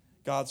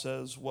 God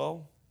says,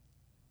 well,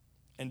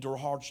 endure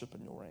hardship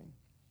and you'll reign.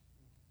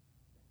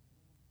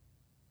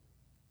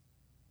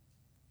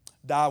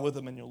 Die with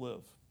him and you'll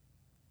live.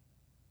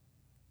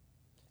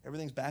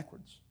 Everything's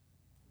backwards.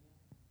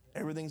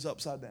 Everything's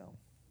upside down.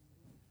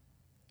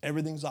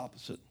 Everything's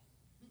opposite.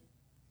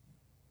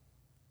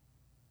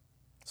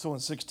 So in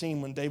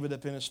 16, when David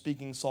had finished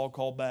speaking, Saul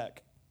called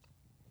back,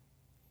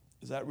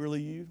 is that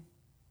really you?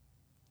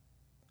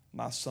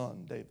 My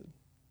son, David.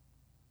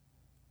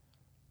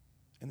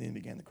 And then he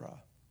began to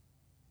cry.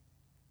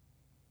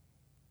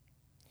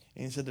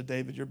 And he said to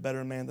David, you're a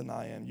better man than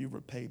I am. You've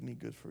repaid me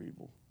good for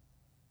evil.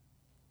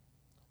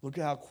 Look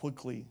at how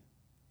quickly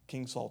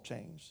King Saul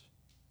changed.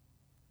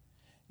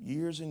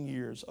 Years and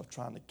years of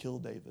trying to kill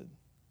David.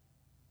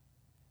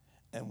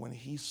 And when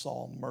he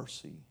saw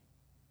mercy,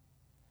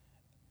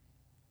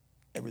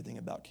 everything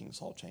about King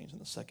Saul changed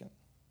in a second.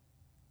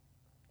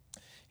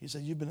 He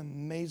said, you've been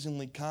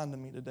amazingly kind to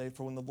me today,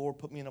 for when the Lord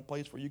put me in a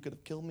place where you could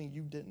have killed me,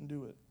 you didn't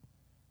do it.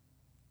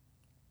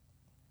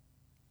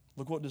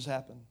 Look what just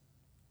happened.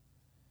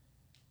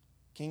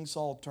 King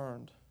Saul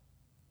turned.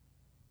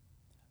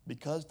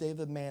 Because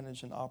David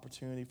managed an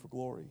opportunity for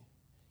glory,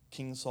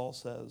 King Saul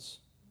says,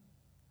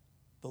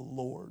 the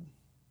Lord,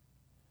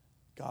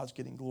 God's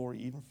getting glory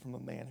even from a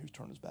man who's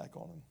turned his back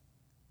on him.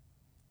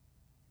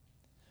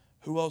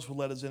 Who else would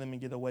let his enemy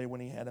get away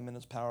when he had him in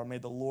his power? May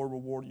the Lord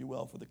reward you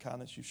well for the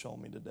kindness you've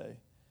shown me today.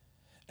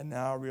 And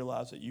now I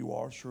realize that you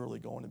are surely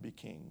going to be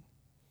king,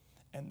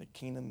 and the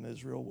kingdom of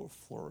Israel will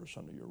flourish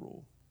under your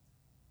rule.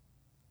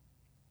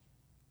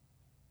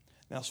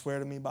 Now swear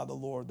to me by the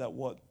Lord that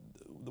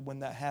when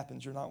that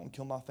happens, you're not going to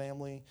kill my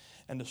family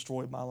and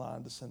destroy my line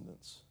of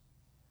descendants.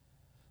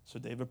 So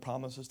David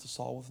promises to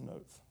Saul with an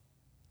oath.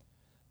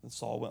 Then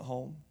Saul went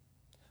home,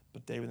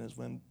 but David and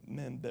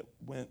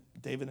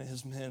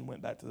his men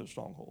went back to their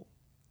stronghold.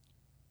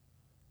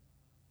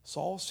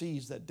 Saul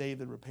sees that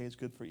David repays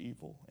good for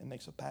evil and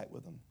makes a pact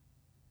with him.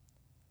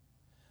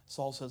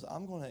 Saul says,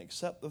 I'm going to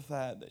accept the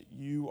fact that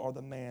you are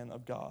the man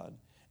of God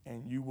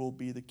and you will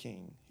be the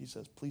king. He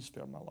says, please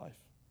spare my life.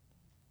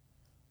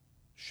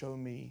 Show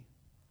me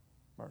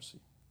mercy.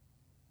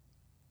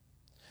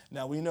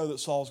 Now we know that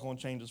Saul's going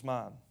to change his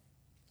mind.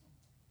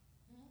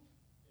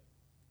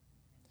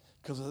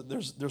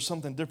 Because there's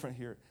something different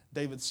here.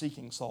 David's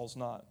seeking, Saul's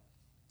not.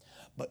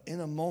 But in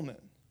a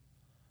moment,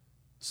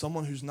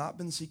 someone who's not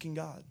been seeking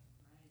God,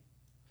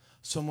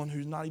 someone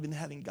who's not even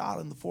having God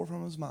in the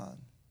forefront of his mind,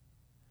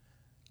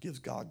 gives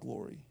God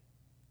glory.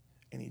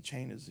 And he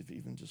changes, if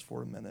even just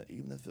for a minute,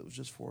 even if it was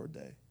just for a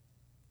day.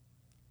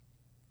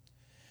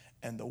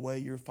 And the way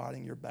you're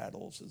fighting your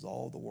battles is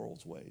all the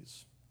world's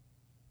ways.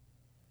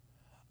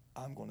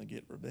 I'm going to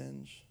get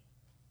revenge.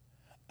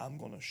 I'm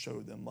going to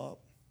show them up.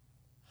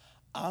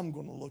 I'm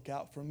going to look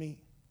out for me.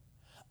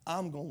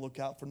 I'm going to look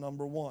out for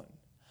number one.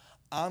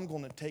 I'm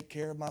going to take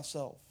care of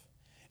myself.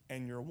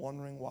 And you're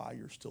wondering why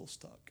you're still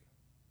stuck.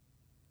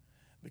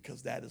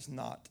 Because that is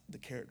not the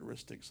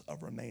characteristics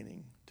of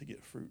remaining to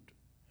get fruit.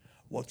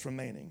 What's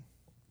remaining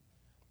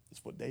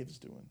is what David's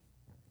doing.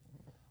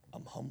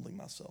 I'm humbling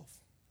myself.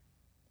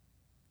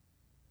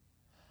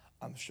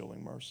 I'm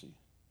showing mercy.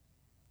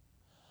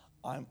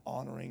 I'm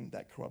honoring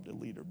that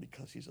corrupted leader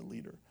because he's a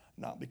leader,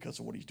 not because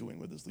of what he's doing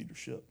with his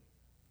leadership.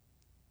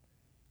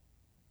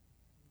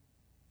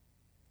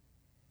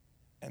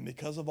 And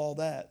because of all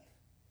that,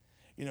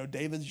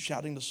 David's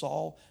shouting to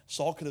Saul.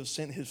 Saul could have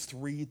sent his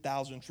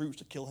 3,000 troops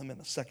to kill him in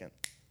a second.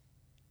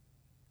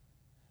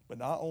 But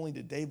not only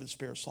did David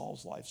spare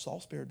Saul's life, Saul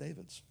spared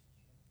David's.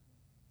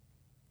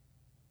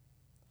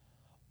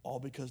 All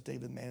because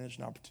David managed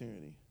an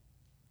opportunity.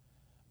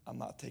 I'm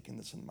not taking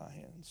this in my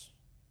hands.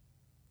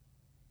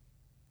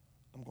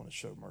 I'm going to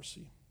show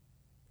mercy.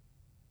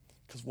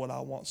 Because what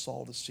I want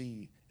Saul to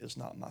see is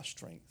not my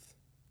strength.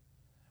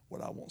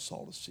 What I want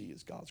Saul to see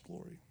is God's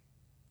glory.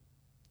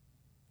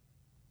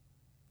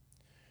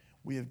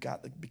 We have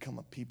got to become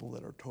a people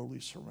that are totally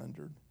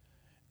surrendered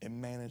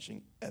and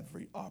managing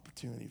every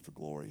opportunity for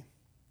glory.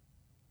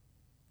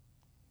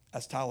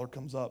 As Tyler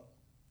comes up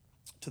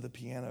to the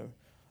piano,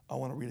 I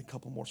want to read a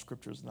couple more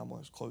scriptures and I'm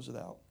going to close it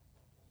out.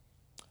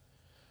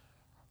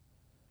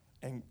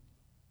 And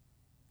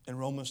in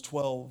Romans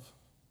 12,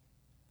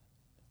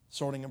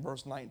 starting in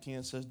verse 19,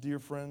 it says, "Dear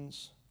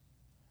friends,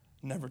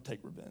 never take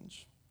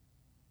revenge."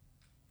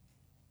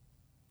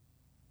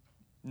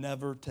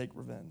 Never take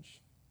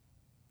revenge.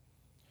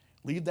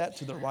 Leave that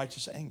to the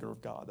righteous anger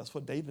of God. That's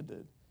what David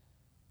did.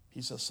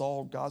 He says,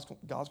 Saul, God's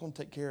going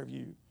to take care of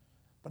you,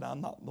 but I'm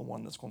not the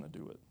one that's going to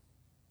do it.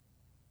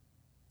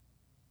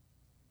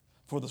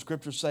 For the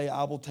scriptures say,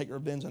 I will take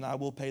revenge and I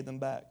will pay them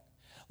back.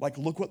 Like,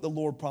 look what the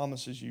Lord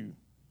promises you.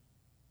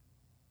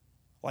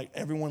 Like,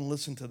 everyone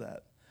listen to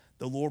that.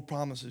 The Lord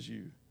promises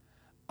you,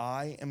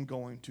 I am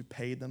going to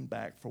pay them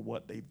back for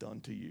what they've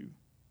done to you.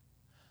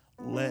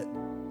 Let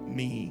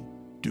me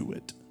do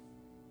it.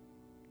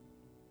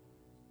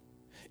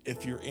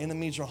 If your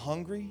enemies are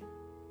hungry,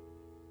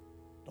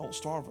 don't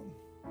starve them.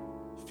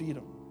 Feed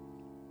them.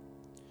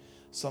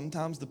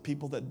 Sometimes the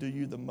people that do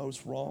you the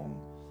most wrong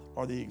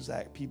are the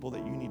exact people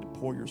that you need to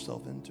pour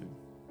yourself into.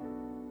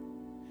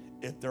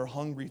 If they're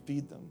hungry,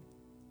 feed them.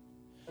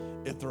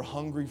 If they're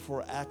hungry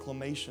for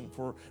acclamation,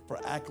 for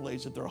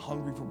accolades, if they're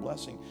hungry for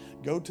blessing,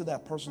 go to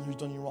that person who's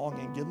done you wrong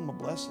and give them a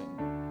blessing.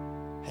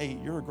 Hey,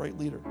 you're a great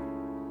leader.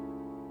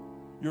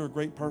 You're a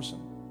great person.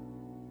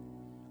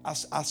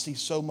 I see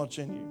so much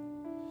in you.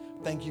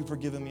 Thank you for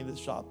giving me this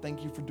job.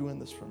 Thank you for doing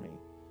this for me.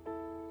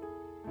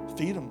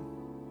 Feed them.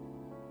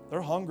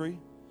 They're hungry.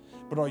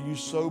 But are you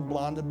so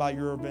blinded by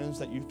your revenge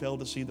that you fail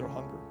to see their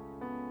hunger?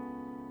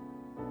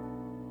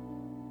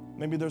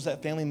 Maybe there's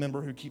that family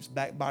member who keeps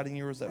backbiting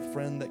you, or is that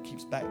friend that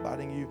keeps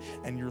backbiting you,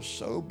 and you're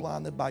so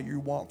blinded by your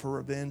want for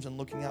revenge and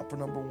looking out for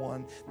number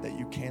one that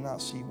you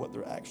cannot see what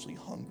they're actually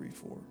hungry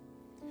for.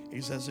 He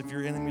says, if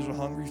your enemies are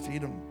hungry,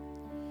 feed them.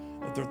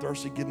 If they're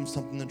thirsty, give them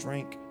something to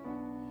drink.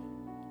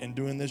 In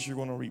doing this, you're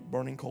going to reap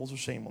burning coals of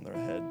shame on their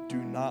head. Do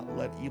not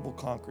let evil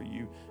conquer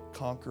you.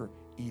 Conquer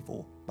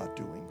evil by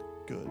doing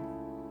good.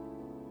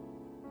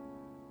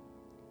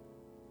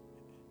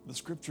 The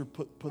scripture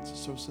puts it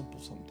so simple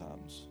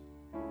sometimes.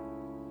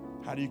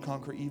 How do you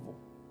conquer evil?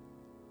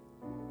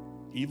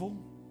 Evil?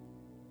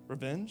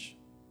 Revenge?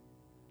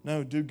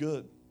 No, do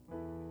good.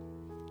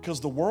 Because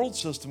the world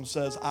system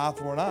says eye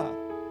for an eye.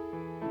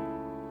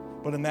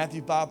 But in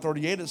Matthew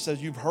 5:38, it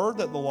says, you've heard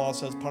that the law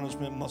says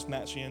punishment must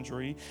match the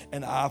injury,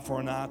 an eye for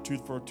an eye,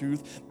 tooth for a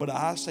tooth. But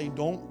I say,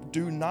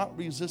 do not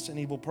resist an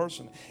evil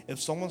person.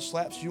 If someone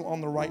slaps you on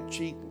the right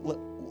cheek,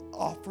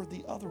 offer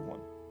the other one.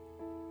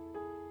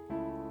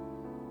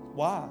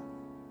 Why?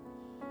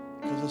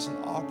 Because it's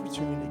an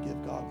opportunity to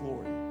give God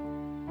glory.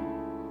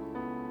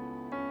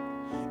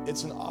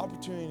 It's an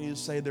opportunity to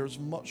say there's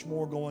much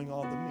more going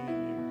on than me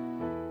and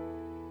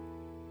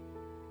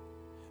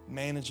you.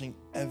 Managing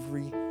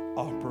every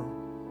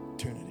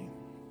opportunity.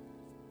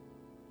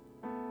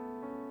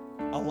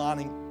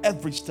 Aligning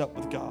every step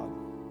with God.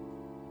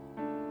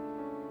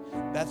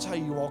 That's how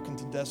you walk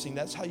into destiny.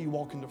 That's how you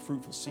walk into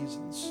fruitful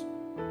seasons.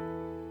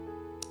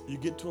 You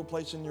get to a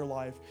place in your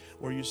life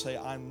where you say,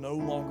 I'm no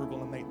longer going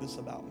to make this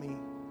about me.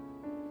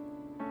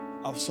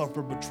 I've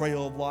suffered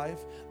betrayal of life.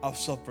 I've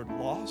suffered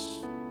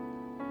loss.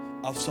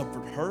 I've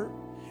suffered hurt.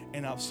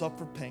 And I've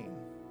suffered pain.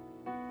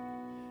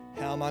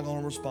 How am I going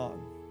to respond?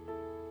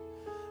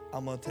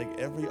 I'm going to take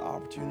every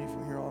opportunity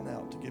from here on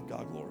out to give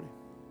God glory.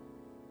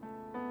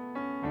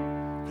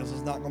 Because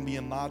it's not going to be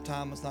in my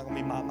time. It's not going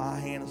to be my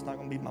hand. It's not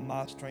going to be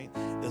my strength.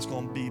 It's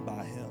going to be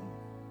by Him.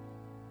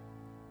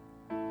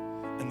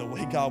 And the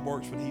way God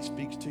works when He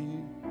speaks to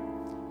you,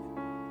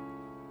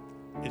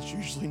 it's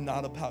usually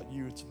not about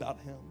you. It's about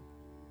Him.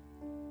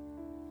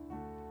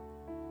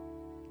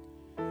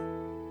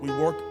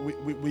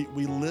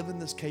 We live in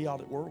this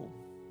chaotic world.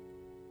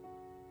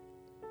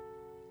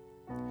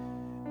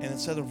 And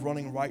instead of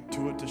running right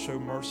to it to show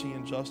mercy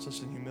and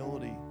justice and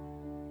humility,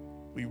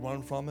 we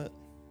run from it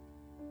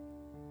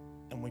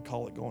and we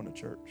call it going to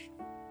church.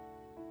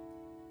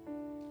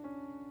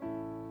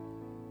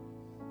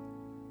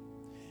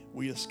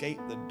 We escape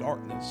the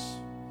darkness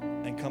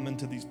and come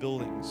into these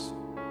buildings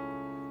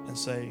and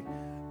say,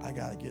 I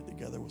got to get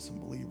together with some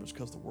believers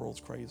because the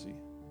world's crazy.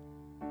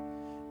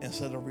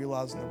 Instead of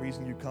realizing the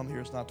reason you come here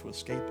is not to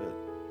escape it.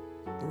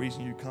 The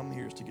reason you come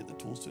here is to get the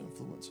tools to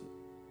influence it.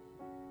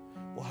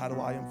 Well, how do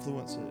I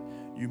influence it?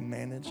 You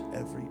manage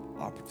every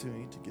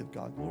opportunity to give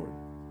God glory.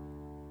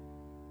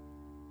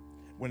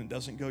 When it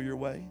doesn't go your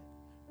way,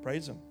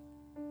 praise Him.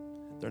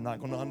 They're not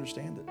going to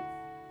understand it.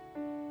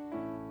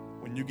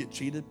 When you get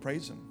cheated,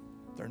 praise Him.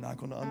 They're not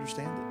going to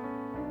understand it.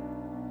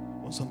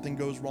 When something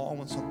goes wrong,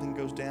 when something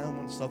goes down,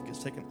 when stuff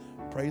gets taken,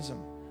 praise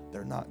Him.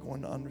 They're not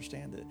going to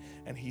understand it.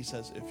 And He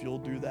says, if you'll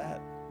do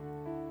that,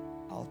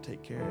 I'll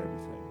take care of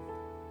everything.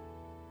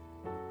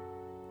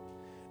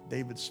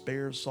 David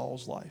spares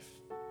Saul's life.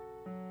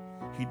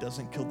 He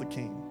doesn't kill the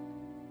king.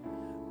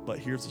 But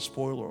here's the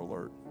spoiler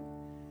alert.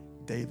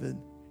 David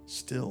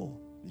still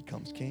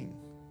becomes king.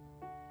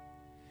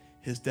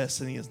 His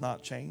destiny is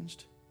not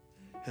changed.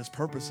 His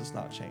purpose has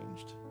not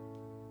changed.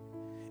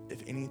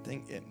 If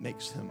anything, it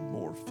makes him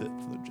more fit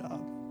for the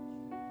job.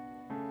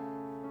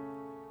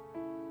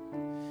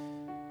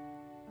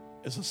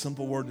 It's a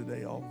simple word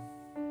today, y'all.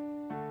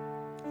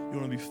 You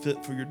want to be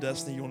fit for your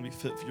destiny. You want to be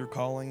fit for your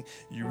calling.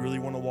 You really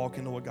want to walk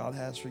into what God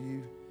has for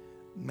you.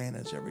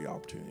 Manage every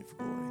opportunity for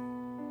glory.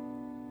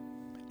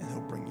 And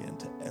he'll bring you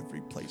into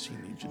every place he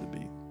needs you to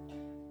be.